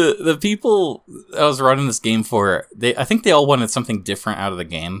the people I was running this game for, I think they all wanted something different out of the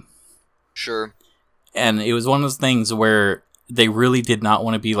game. Sure. And it was one of those things where they really did not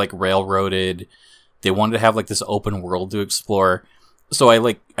want to be, like, railroaded. They wanted to have, like, this open world to explore. So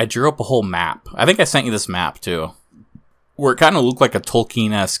I drew up a whole map. I think I sent you this map, too. Where it kind of looked like a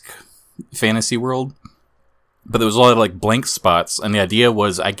Tolkien-esque fantasy world. But there was a lot of, like, blank spots. And the idea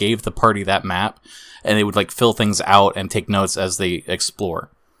was I gave the party that map. And they would, like, fill things out and take notes as they explore.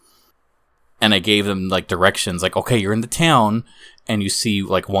 And I gave them, like, directions. Like, okay, you're in the town. And you see,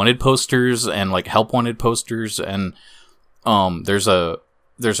 like, wanted posters and, like, help wanted posters. And there's a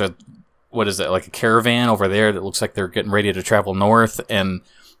what is it, like a caravan over there that looks like they're getting ready to travel north, and,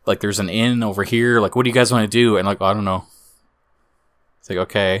 like, there's an inn over here, like, what do you guys want to do? And, like, I don't know. It's like,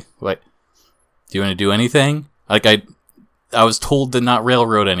 okay, like, do you want to do anything? Like, I was told to not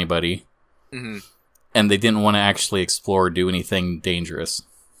railroad anybody, mm-hmm. and they didn't want to actually explore or do anything dangerous.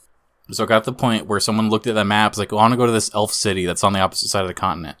 So it got to the point where someone looked at the map, was like, I want to go to this elf city that's on the opposite side of the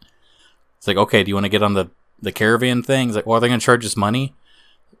continent. It's like, okay, do you want to get on the caravan thing? It's like, well, are they going to charge us money?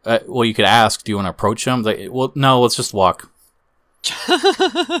 Well, you could ask, do you want to approach them? Like, well, no, let's just walk.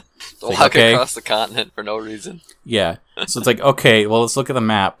 Walk across the continent for no reason. Yeah. So it's like, okay, well, let's look at the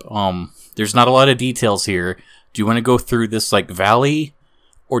map. There's not a lot of details here. Do you want to go through this, like, valley?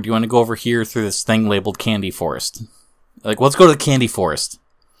 Or do you want to go over here through this thing labeled Candy Forest? Like, well, let's go to the Candy Forest.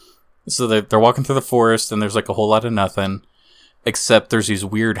 So they're walking through the forest, and there's, like, a whole lot of nothing. Except there's these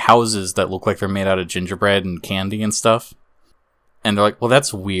weird houses that look like they're made out of gingerbread and candy and stuff. And they're like, well,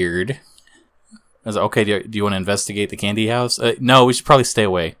 that's weird. I was like, okay, do you want to investigate the candy house? No, we should probably stay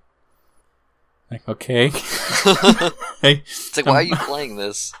away. Like, okay. Hey, it's like, why are you playing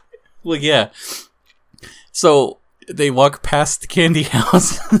this? Well, yeah. So they walk past the candy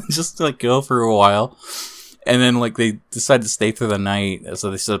house just to, like, go for a while. And then, like, they decide to stay through the night.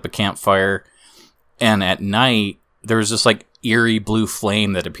 So they set up a campfire. And at night, there was this like eerie blue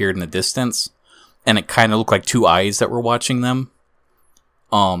flame that appeared in the distance, and it kind of looked like two eyes that were watching them.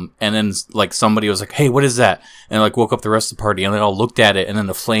 And then like somebody was like, "Hey, what is that?" And like woke up the rest of the party, and they all looked at it, and then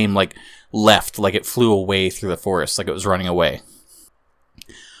the flame like left, like it flew away through the forest, like it was running away.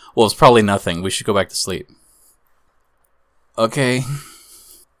 Well, it's probably nothing. We should go back to sleep. Okay.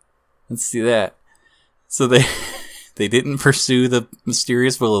 Let's do that. So they didn't pursue the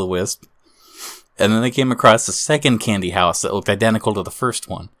mysterious will-o'-the-wisp. And then they came across a second candy house that looked identical to the first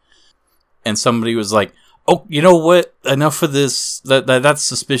one. And somebody was like, "Oh, you know what? Enough of this. That's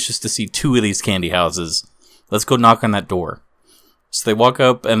suspicious to see two of these candy houses. Let's go knock on that door." So they walk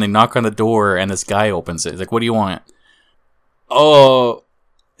up and they knock on the door, and this guy opens it. He's like, "What do you want?" "Oh,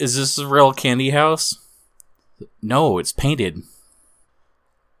 is this a real candy house?" "No, it's painted."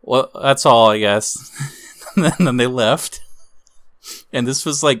 "Well, that's all, I guess." And then they left. And this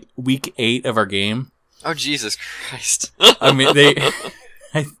was like week 8 of our game. Oh, Jesus Christ. I mean,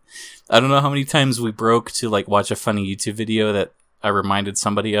 I don't know how many times we broke to like watch a funny YouTube video that I reminded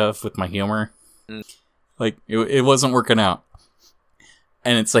somebody of with my humor. Like, it wasn't working out.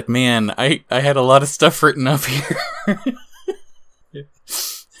 And it's like, man, I had a lot of stuff written up here.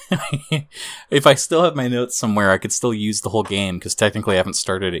 If I still have my notes somewhere, I could still use the whole game, because technically I haven't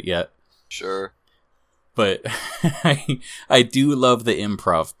started it yet. Sure. But I do love the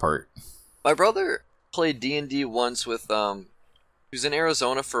improv part. My brother played D&D once with, he was in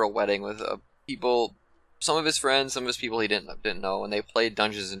Arizona for a wedding with people, some of his friends, some of his people he didn't know, and they played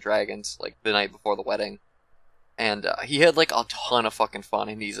Dungeons and Dragons, like, the night before the wedding. And he had, like, a ton of fucking fun,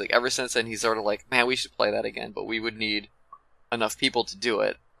 and he's, like, ever since then, he's sort of like, man, we should play that again, but we would need enough people to do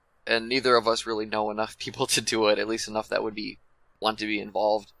it. And neither of us really know enough people to do it, at least enough that would want to be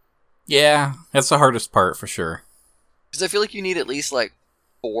involved. Yeah, that's the hardest part, for sure. Because I feel like you need at least, like,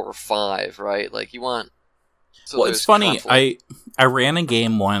 4 or 5, right? Like, you want... So well, it's funny, conflict. I ran a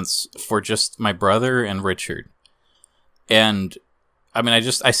game once for just my brother and Richard. And, I mean,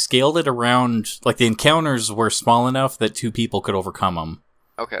 I scaled it around... Like, the encounters were small enough that 2 people could overcome them.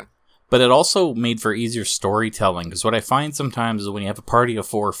 Okay. But it also made for easier storytelling, because what I find sometimes is when you have a party of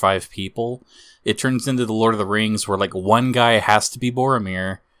 4 or 5 people, it turns into the Lord of the Rings, where, like, one guy has to be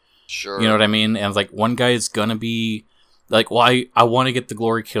Boromir. Sure. You know what I mean? And, like, one guy is gonna be, like, well, I want to get the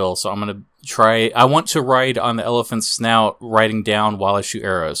glory kill, so I'm gonna I want to ride on the elephant's snout, riding down while I shoot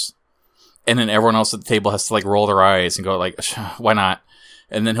arrows. And then everyone else at the table has to, like, roll their eyes and go, like, why not?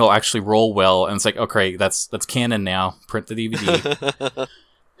 And then he'll actually roll well, and it's like, okay, that's canon now. Print the DVD.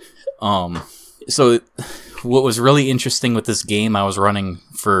 So what was really interesting with this game I was running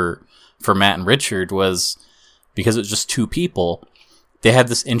for Matt and Richard was, because it was just 2 people, they had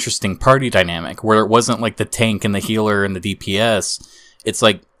this interesting party dynamic where it wasn't like the tank and the healer and the DPS. It's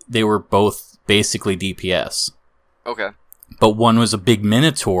like they were both basically DPS. Okay. But one was a big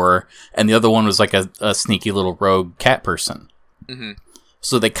minotaur and the other one was like a sneaky little rogue cat person. Mm-hmm.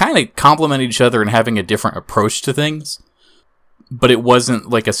 So they kind of complement each other in having a different approach to things. But it wasn't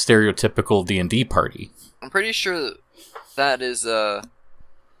like a stereotypical D&D party. I'm pretty sure that was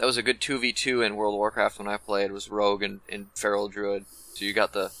a good 2v2 in World of Warcraft when I played, was Rogue and Feral Druid. So you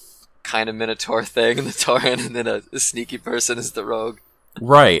got the kind of Minotaur thing in the Tauren, and then a sneaky person is the Rogue.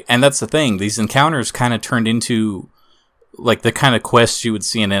 Right, and that's the thing. These encounters kind of turned into like the kind of quests you would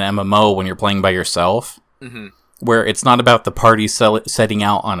see in an MMO when you're playing by yourself. Mm-hmm. Where it's not about the party setting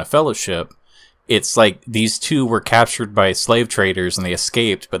out on a fellowship. It's like these 2 were captured by slave traders and they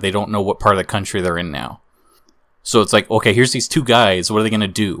escaped, but they don't know what part of the country they're in now. So it's like, okay, here's these 2 guys. What are they going to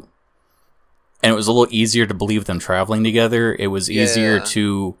do? And it was a little easier to believe them traveling together. It was easier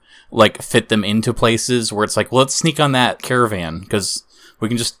to like fit them into places where it's like, well, let's sneak on that caravan because we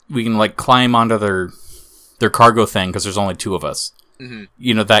can like climb onto their cargo thing because there's only 2 of us. Mm-hmm.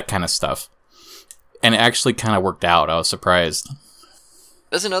 You know, that kind of stuff. And it actually kind of worked out. I was surprised.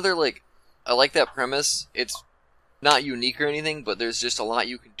 There's another, like, I like that premise. It's not unique or anything, but there's just a lot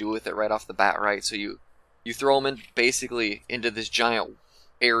you can do with it right off the bat, right? So you throw them basically into this giant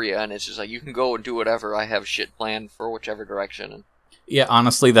area, and it's just like, you can go and do whatever. I have shit planned for whichever direction. Yeah,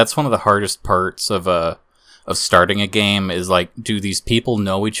 honestly, that's one of the hardest parts of starting a game is, like, do these people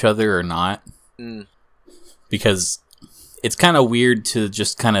know each other or not? Mm. Because it's kind of weird to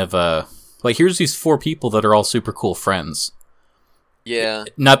just kind of, like, here's these 4 people that are all super cool friends. Yeah.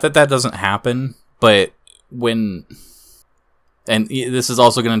 Not that doesn't happen, but when... And this is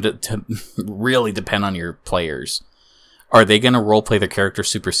also going to really depend on your players. Are they going to roleplay their character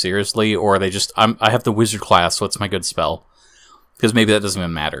super seriously, or are they just, I have the wizard class, what's my good spell? Because maybe that doesn't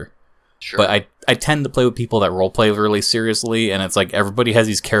even matter. Sure. But I tend to play with people that roleplay really seriously, and it's like everybody has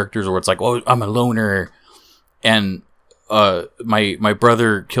these characters where it's like, oh, I'm a loner, and my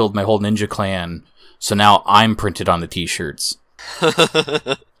brother killed my whole ninja clan, so now I'm printed on the t-shirts.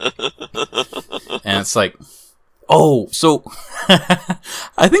 And it's like, oh, so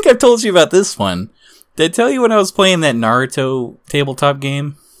I think I've told you about this one. Did I tell you when I was playing that Naruto tabletop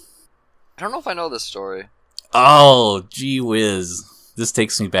game? I don't know if I know this story. Oh, gee whiz. This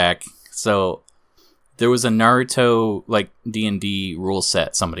takes me back. So, there was a Naruto, like, D&D rule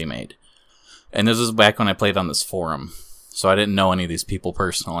set somebody made. And this was back when I played on this forum. So I didn't know any of these people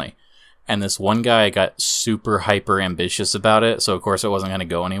personally. And this one guy got super hyper ambitious about it, so of course it wasn't going to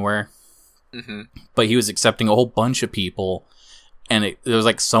go anywhere. Mm-hmm. But he was accepting a whole bunch of people, and there was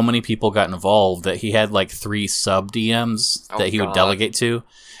like so many people got involved that he had like 3 sub-DMs that he would delegate to,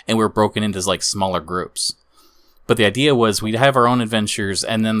 and we were broken into like smaller groups. But the idea was we'd have our own adventures,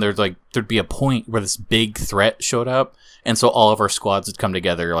 and then there'd be a point where this big threat showed up, and so all of our squads would come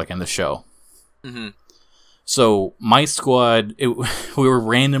together like in the show. Mm-hmm. So my squad, we were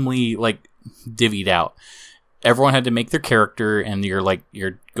randomly like divvied out. Everyone had to make their character, and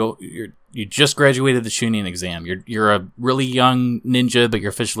you just graduated the Chunin exam. You're a really young ninja, but you're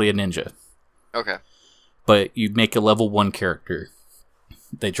officially a ninja. Okay. But you make a level 1 character.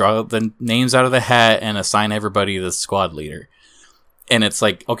 They draw the names out of the hat and assign everybody the squad leader. And it's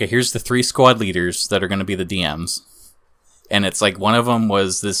like, okay, here's the 3 squad leaders that are going to be the DMs. And it's like one of them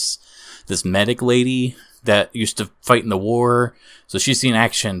was this medic lady that used to fight in the war. So she's seen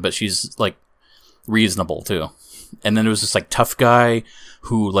action, but she's like reasonable too. And then there was this like tough guy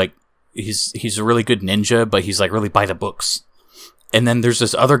who like he's a really good ninja, but he's like really by the books. And then there's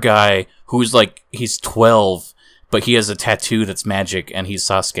this other guy who's like he's 12, but he has a tattoo that's magic, and he's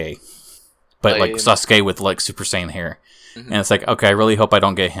Sasuke. But like Sasuke with like Super Saiyan hair. Mm-hmm. And it's like, okay, I really hope I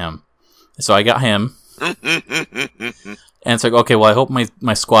don't get him. So I got him. And it's like, okay, well, I hope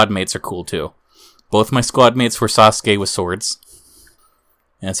my squad mates are cool too. Both my squad mates were Sasuke with swords.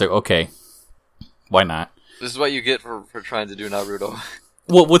 And it's like, okay, why not? This is what you get for trying to do Naruto.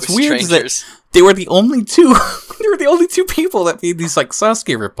 Well, what's weird is that they were the only two. They were the only 2 people that made these like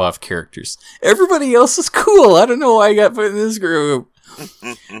Sasuke ripoff characters. Everybody else is cool. I don't know why I got put in this group.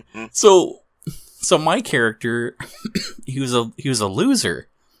 So my character, he was a loser.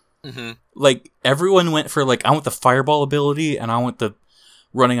 Mm-hmm. Like everyone went for like I want the fireball ability, and I want the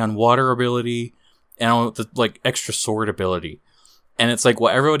running on water ability, and I want the like extra sword ability. And it's like,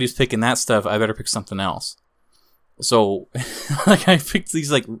 well, everybody's picking that stuff. I better pick something else. So, like, I picked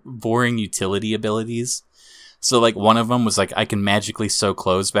these, like, boring utility abilities. So, like, one of them was, like, I can magically sew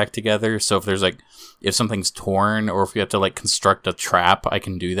clothes back together. So, if there's, like, if something's torn or if we have to, like, construct a trap, I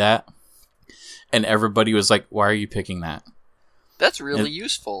can do that. And everybody was like, why are you picking that? That's really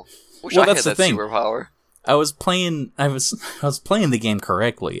useful. Wish well, I that's had the that thing. superpower. I was playing the game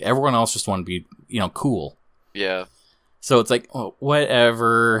correctly. Everyone else just wanted to be, cool. Yeah. So, it's like, oh,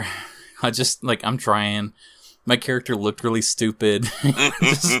 whatever. I'm trying. My character looked really stupid.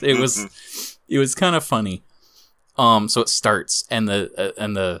 It was kind of funny. So it starts, and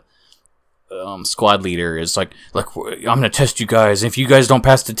the squad leader is like, look, I'm gonna test you guys. If you guys don't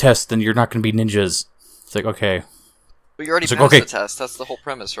pass the test, then you're not gonna be ninjas. It's like, okay. But you already passed the test. That's the whole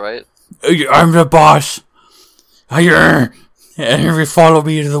premise, right? I'm the boss. And if you follow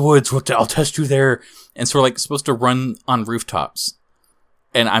me into the woods, I'll test you there. And so we're like supposed to run on rooftops.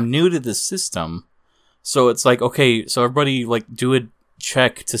 And I'm new to this system. So it's like, okay, so everybody like do a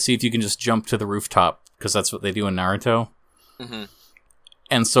check to see if you can just jump to the rooftop, because that's what they do in Naruto. Mm-hmm.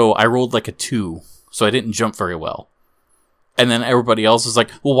 And so I rolled like a 2, so I didn't jump very well. And then everybody else is like,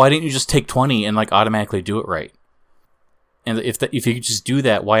 well, why didn't you just take 20 and like automatically do it right? And if you could just do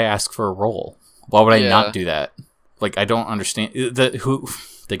that, why ask for a roll? Why would I not do that? Like, I don't understand.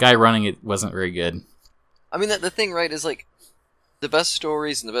 The guy running it wasn't very good. I mean, the thing, right, is like, the best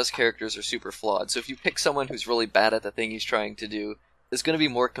stories and the best characters are super flawed. So if you pick someone who's really bad at the thing he's trying to do, it's going to be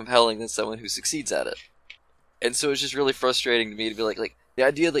more compelling than someone who succeeds at it. And so it's just really frustrating to me to be like the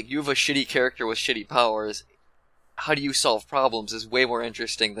idea like you have a shitty character with shitty powers, how do you solve problems is way more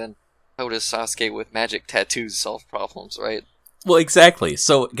interesting than how does Sasuke with magic tattoos solve problems, right? Well, exactly.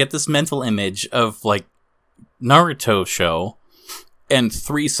 So get this mental image of like Naruto show, and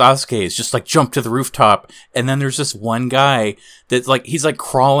 3 Sasukes just like jump to the rooftop, and then there's this one guy that's like he's like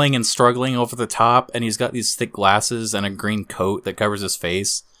crawling and struggling over the top, and he's got these thick glasses and a green coat that covers his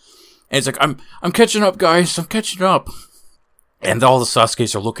face. And it's like, I'm catching up, guys, I'm catching up. And all the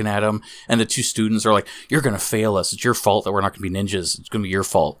Sasukes are looking at him, and the 2 students are like, you're gonna fail us. It's your fault that we're not gonna be ninjas. It's gonna be your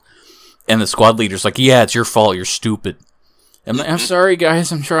fault. And the squad leader's like, yeah, it's your fault. You're stupid. I'm like, I'm sorry,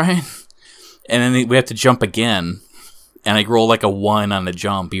 guys. I'm trying. And then we have to jump again. And I roll like a 1 on the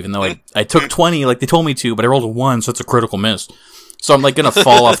jump, even though I took 20 like they told me to, but I rolled a 1, so it's a critical miss. So I'm like gonna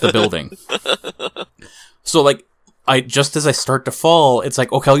fall off the building. So like, just as I start to fall, it's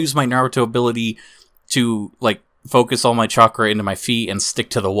like, okay, I'll use my Naruto ability to like focus all my chakra into my feet and stick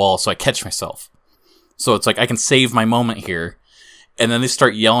to the wall so I catch myself. So it's like, I can save my moment here. And then they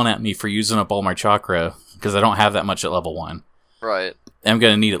start yelling at me for using up all my chakra, because I don't have that much at level 1. Right. And I'm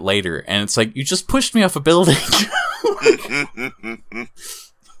gonna need it later. And it's like, you just pushed me off a building.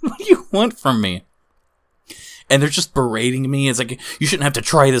 What do you want from me? And they're just berating me. It's like, you shouldn't have to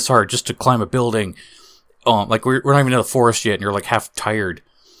try this hard just to climb a building. Like, we're not even in the forest yet, and you're like half tired.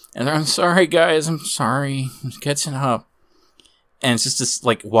 And they're, I'm sorry, guys, I'm sorry. I'm catching up. And it's just this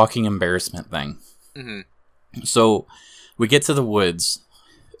like walking embarrassment thing. Mm-hmm. So we get to the woods,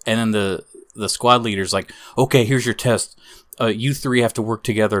 and then the squad leader's like, okay, here's your test. You 3 have to work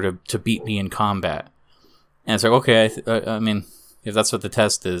together to beat me in combat. And it's like, okay, I mean, if that's what the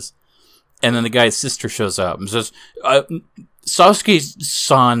test is. And then the guy's sister shows up and says,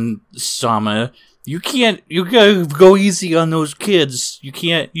 Sasuke-san, you gotta go easy on those kids. You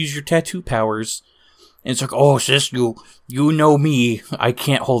can't use your tattoo powers. And it's like, oh, sis, you know me. I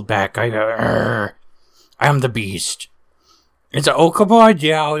can't hold back. I'm the beast. It's like, oh, come on,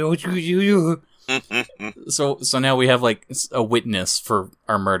 yeah. So now we have like a witness for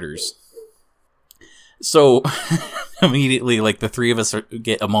our murders. So immediately, like, the 3 of us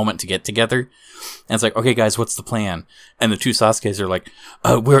get a moment to get together, and it's like, okay, guys, what's the plan? And the 2 Sasukes are like,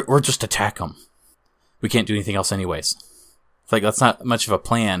 we're just attack them. We can't do anything else anyways. It's like, that's not much of a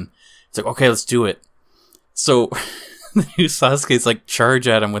plan. It's like, okay, let's do it. So the 2 Sasukes like charge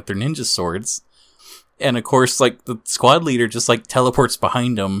at him with their ninja swords, and of course, like, the squad leader just like teleports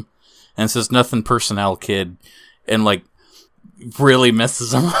behind him and says, nothing personnel, kid, and like really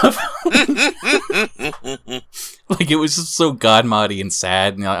messes him up. Like, it was just so godmoddy and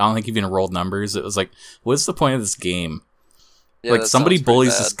sad, and I don't think even rolled numbers. It was like, what's the point of this game? Yeah, like, somebody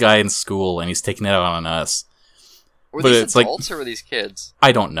bullies this guy in school, and he's taking it out on us. Were these adults or were these kids?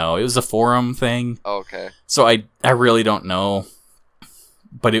 I don't know. It was a forum thing. Oh, okay. So I really don't know.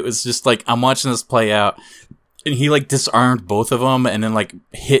 But it was just like, I'm watching this play out, and he like disarmed both of them, and then like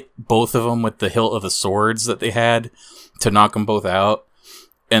hit both of them with the hilt of the swords that they had to knock them both out.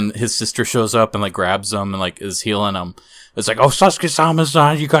 And his sister shows up and like grabs him and like is healing him. It's like, oh,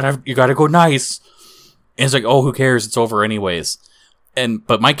 Sasuke-sama, you gotta go nice. And it's like, oh, who cares? It's over anyways.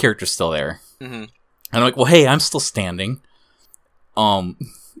 But my character's still there. Mm-hmm. And I'm like, well, hey, I'm still standing. And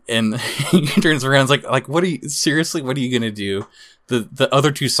he turns around and is like, what are you gonna do? The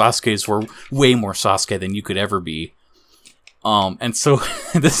other 2 Sasukes were way more Sasuke than you could ever be. And so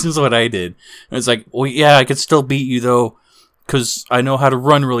this is what I did. And it's like, well, yeah, I could still beat you though, because I know how to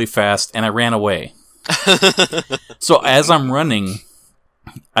run really fast, and I ran away. So as I'm running,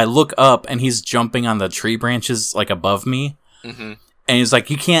 I look up, and he's jumping on the tree branches like above me. Mm-hmm. And he's like,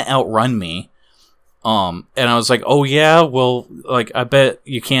 you can't outrun me. And I was like, oh yeah, well, like, I bet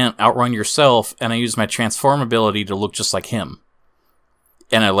you can't outrun yourself. And I used my transform ability to look just like him.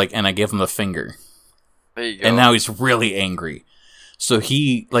 And I gave him the finger. There you go. And now he's really angry. So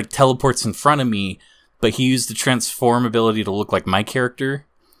he like teleports in front of me, but he used the transform ability to look like my character,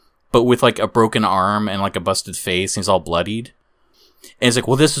 but with like a broken arm and like a busted face, and he's all bloodied. And he's like,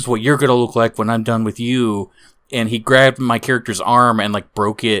 well, this is what you're gonna look like when I'm done with you. And he grabbed my character's arm and like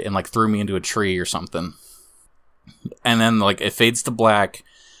broke it and like threw me into a tree or something. And then like it fades to black,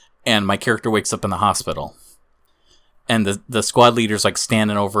 and my character wakes up in the hospital. And the squad leader's like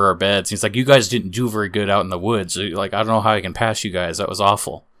standing over our beds. He's like, you guys didn't do very good out in the woods. Like, I don't know how I can pass you guys. That was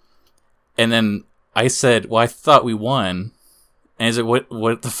awful. And then I said, well, I thought we won. And he's like,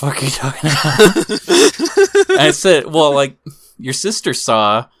 what the fuck are you talking about? And I said, well, like, your sister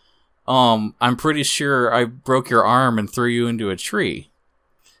saw, I'm pretty sure I broke your arm and threw you into a tree.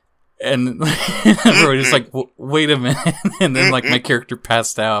 And we're just like, wait a minute. And then like my character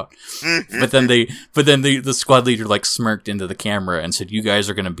passed out. But then the squad leader like smirked into the camera and said, you guys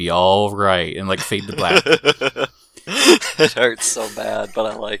are going to be all right, and like fade to black. It hurts so bad, but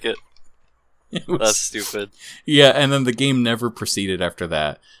I like it. That's stupid. Yeah, and then the game never proceeded after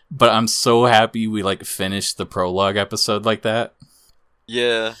that. But I'm so happy we like finished the prologue episode like that.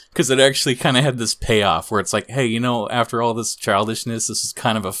 Yeah. Because it actually kind of had this payoff where it's like, hey, after all this childishness, this is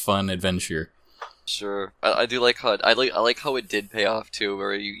kind of a fun adventure. Sure. I do like how I like how it did pay off too,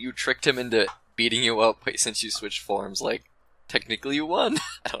 where you tricked him into beating you up since you switched forms. Like, technically you won.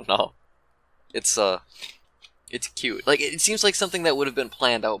 I don't know. It's cute. Like, it seems like something that would have been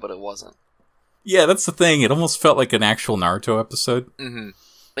planned out, but it wasn't. Yeah, that's the thing. It almost felt like an actual Naruto episode. Mm-hmm.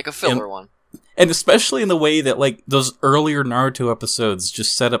 Like a filler one. And especially in the way that, like, those earlier Naruto episodes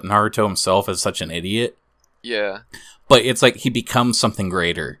just set up Naruto himself as such an idiot. Yeah. But it's like he becomes something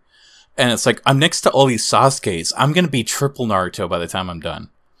greater. And it's like, I'm next to all these Sasukes. I'm going to be triple Naruto by the time I'm done.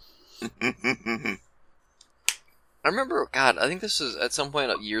 I remember, God, I think this was at some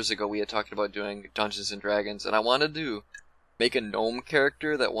point years ago we had talked about doing Dungeons and Dragons, and I wanted to make a gnome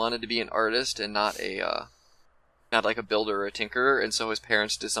character that wanted to be an artist and not like a builder or a tinkerer, and so his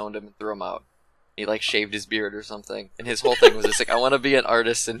parents disowned him and threw him out. He like shaved his beard or something, and his whole thing was just like, I want to be an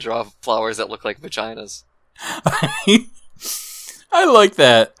artist and draw flowers that look like vaginas. I like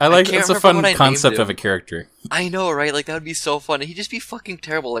that. It's a fun what I concept named of a character. I know, right? Like, that would be so fun. And he'd just be fucking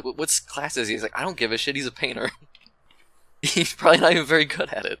terrible. Like, what's class is he? He's like, I don't give a shit. He's a painter. He's probably not even very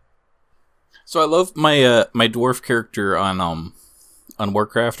good at it. So I love my my dwarf character on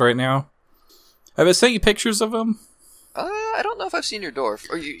Warcraft right now. Have I sent you pictures of him? I don't know if I've seen your dwarf.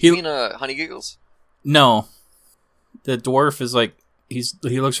 Or you mean Honey Giggles? No. The dwarf is like he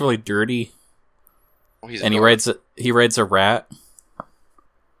looks really dirty. Oh, he's and he rides a rat.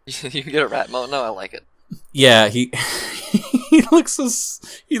 You can get a rat mode? No, I like it. Yeah, he looks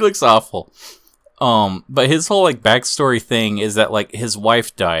awful. But his whole like backstory thing is that like his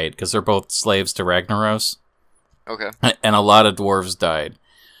wife died because they're both slaves to Ragnaros. Okay. And a lot of dwarves died.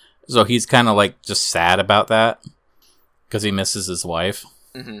 So he's kind of like just sad about that because he misses his wife.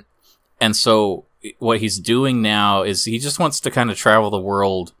 Mm-hmm. And so what he's doing now is he just wants to kind of travel the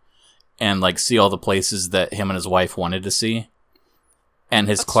world and like see all the places that him and his wife wanted to see. And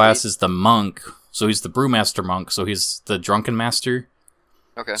his class is the monk. So he's the brewmaster monk. So he's the drunken master.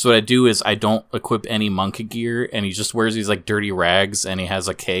 Okay. So what I do is I don't equip any monk gear, and he just wears these like dirty rags, and he has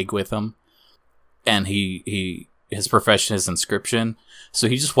a keg with him. And his profession is inscription. So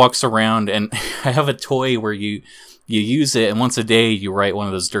he just walks around, and I have a toy where you use it, and once a day you write one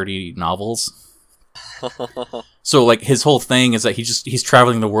of those dirty novels. So like his whole thing is that he's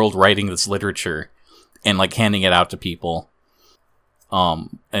traveling the world writing this literature and like handing it out to people.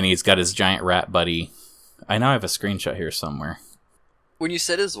 And he's got his giant rat buddy. I know I have a screenshot here somewhere. When you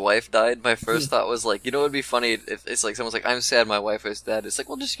said his wife died, my first thought was like, you know, it'd be funny if it's like someone's like, I'm sad my wife is dead. It's like,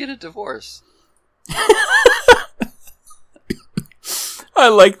 well, just get a divorce. I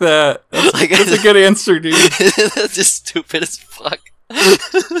like that. That's a good answer, dude. That's just stupid as fuck. I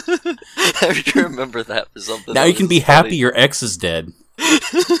have to remember that for something. Now you can be happy your ex is dead.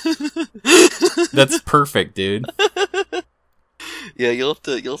 That's perfect, dude. Yeah, you'll have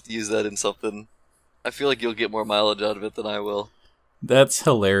to use that in something. I feel like you'll get more mileage out of it than I will. That's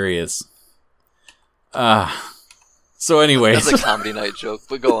hilarious. So anyways. That's a comedy night joke,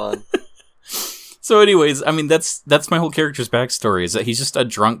 but go on. So anyways, I mean, that's my whole character's backstory, is that he's just a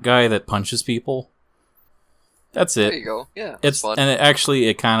drunk guy that punches people. That's it. There you go. Yeah, it's fun. And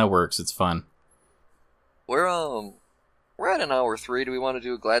it kind of works. It's fun. We're at an hour 3. Do we want to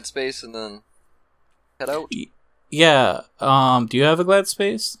do a glad space and then head out? Yeah. Do you have a glad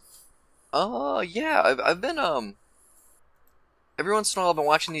space? Yeah. I've been every once in a while I've been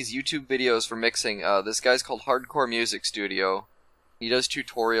watching these YouTube videos for mixing. This guy's called Hardcore Music Studio. He does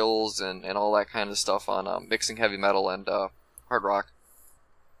tutorials and all that kind of stuff on mixing heavy metal and hard rock.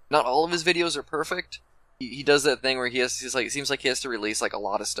 Not all of his videos are perfect. He does that thing where it seems like he has to release like a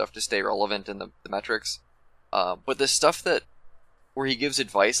lot of stuff to stay relevant in the metrics. But the stuff where he gives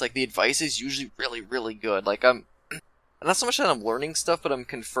advice, like the advice is usually really, really good. Like not so much that I'm learning stuff, but I'm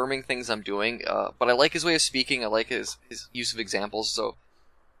confirming things I'm doing. But I like his way of speaking. I like his use of examples. So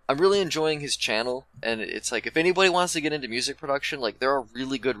I'm really enjoying his channel. And it's like, if anybody wants to get into music production, like there are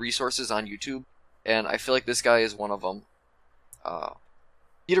really good resources on YouTube. And I feel like this guy is one of them.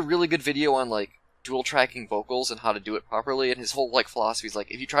 He had a really good video on like dual tracking vocals and how to do it properly. And his whole like philosophy is like,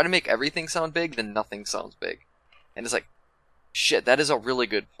 if you try to make everything sound big, then nothing sounds big. And it's like, shit, that is a really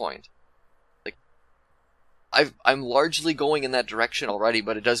good point. Like, I'm largely going in that direction already,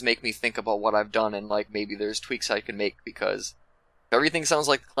 but it does make me think about what I've done and like maybe there's tweaks I can make, because if everything sounds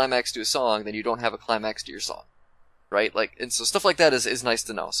like the climax to a song, then you don't have a climax to your song, right? Like, and so stuff like that is nice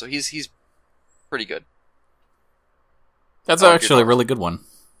to know. So he's pretty good. That's actually a really good one.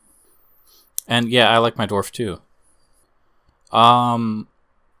 And yeah, I like my dwarf too.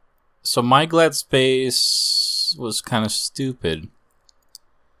 So my glad space was kind of stupid.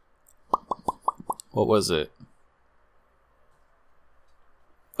 What was it?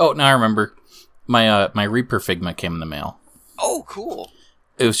 Oh, now I remember. My Reaper Figma came in the mail. Oh, cool.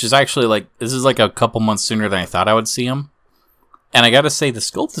 It was just actually like, this is like a couple months sooner than I thought I would see him. And I gotta say, the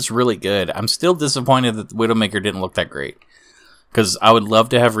sculpt is really good. I'm still disappointed that the Widowmaker didn't look that great. Because I would love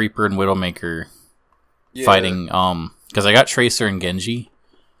to have Reaper and Widowmaker fighting, because I got Tracer and Genji.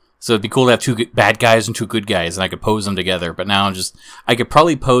 So it'd be cool to have two bad guys and two good guys, and I could pose them together. But now I could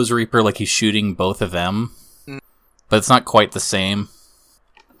probably pose Reaper like he's shooting both of them, but it's not quite the same.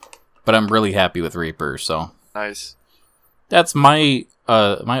 But I'm really happy with Reaper, so Nice. that's my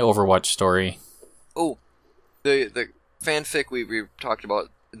my Overwatch story. Oh, the fanfic we talked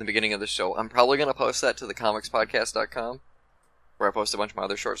about in the beginning of the show. I'm probably gonna post that to the comicspodcast.com, where I post a bunch of my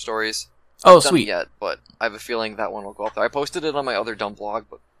other short stories. I Oh, haven't done it sweet. yet, but I have a feeling that one will go up there. I posted it on my other dumb blog,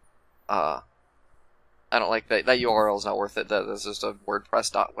 but I don't like that. That URL is not worth it. That's just a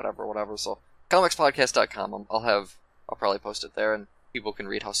WordPress dot whatever. So comicspodcast.com. I'll probably post it there, and people can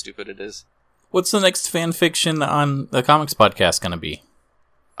read how stupid it is. What's the next fan fiction on the Comics Podcast going to be?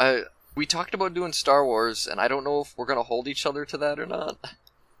 We talked about doing Star Wars, and I don't know if we're gonna hold each other to that or not.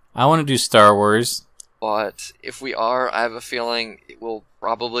 I want to do Star Wars. But if we are, I have a feeling it will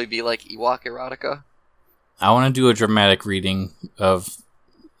probably be like Ewok erotica. I want to do a dramatic reading of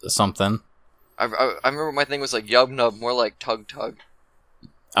something. I remember my thing was like Yub Nub, more like Tug Tug.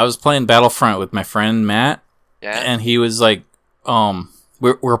 I was playing Battlefront with my friend Matt, Yeah. and he was like,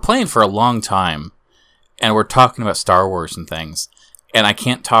 we're playing for a long time, and we're talking about Star Wars and things, and I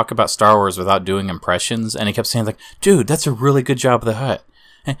can't talk about Star Wars without doing impressions, and he kept saying like, dude, that's a really good Jabba the Hutt.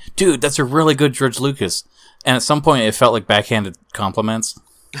 Dude, that's a really good George Lucas. And at some point, it felt like backhanded compliments.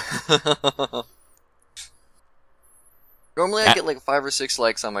 Normally I get like 5 or 6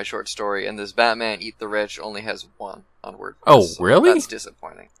 likes on my short story, and this Batman Eat the Rich only has 1 on WordPress. Oh, so really? That's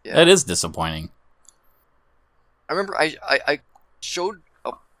disappointing. Yeah. That is disappointing. I remember I showed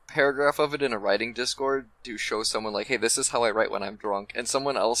a paragraph of it in a writing Discord to show someone like, hey, this is how I write when I'm drunk, and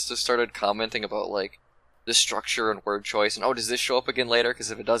someone else just started commenting about like the structure and word choice, and oh, does this show up again later?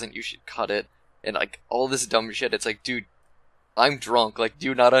 Because if it doesn't, you should cut it, and like all this dumb shit. It's like, dude, I'm drunk. Like, do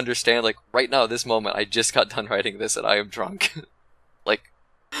you not understand? Like, right now, this moment, I just got done writing this, and I am drunk. Like,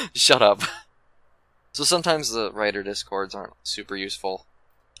 shut up. So sometimes the writer Discords aren't super useful.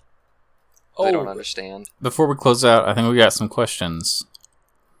 They don't understand. Before we close out, I think we got some questions.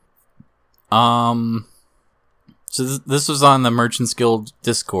 So this was on the Merchants Guild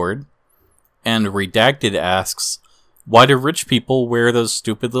Discord, and Redacted asks, why do rich people wear those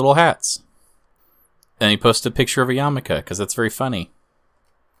stupid little hats? And he posted a picture of a yarmulke, because that's very funny.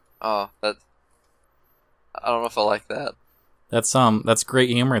 Oh, I don't know if I like that. That's great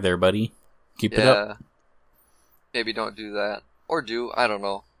humor there, buddy. Keep it up. Maybe don't do that. Or do, I don't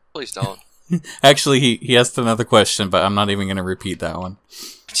know. Please don't. Actually, he asked another question, but I'm not even going to repeat that one.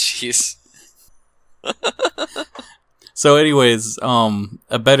 Jeez. So anyways,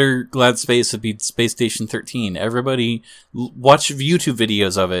 a better Glad Space would be Space Station 13. Everybody watch YouTube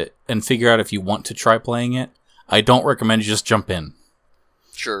videos of it and figure out if you want to try playing it. I don't recommend you just jump in.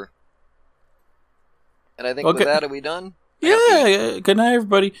 Sure. And I think with that, are we done? Yeah, good night,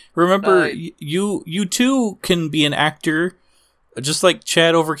 everybody. Remember, Night. you too can be an actor, just like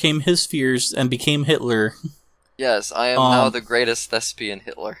Chad overcame his fears and became Hitler. Yes, I am now the greatest thespian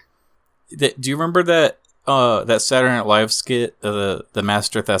Hitler. Do you remember that Saturday Night Live skit, the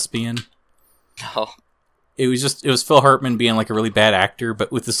Master Thespian? No. It was Phil Hartman being like a really bad actor,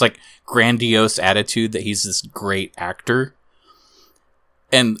 but with this like grandiose attitude that he's this great actor.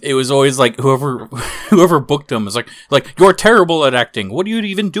 And it was always like whoever booked him was like you're terrible at acting. What are you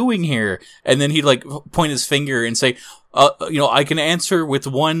even doing here? And then he'd like point his finger and say, I can answer with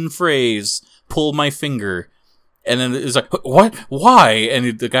one phrase. Pull my finger. And then it was like, what? Why?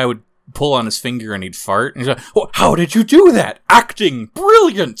 And the guy would pull on his finger and he'd fart. And he's like, oh, how did you do that? Acting,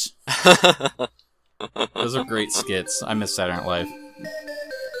 brilliant. Those are great skits. I miss Saturday Night Live.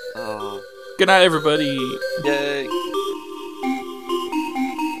 Oh. Good night, everybody. Yay.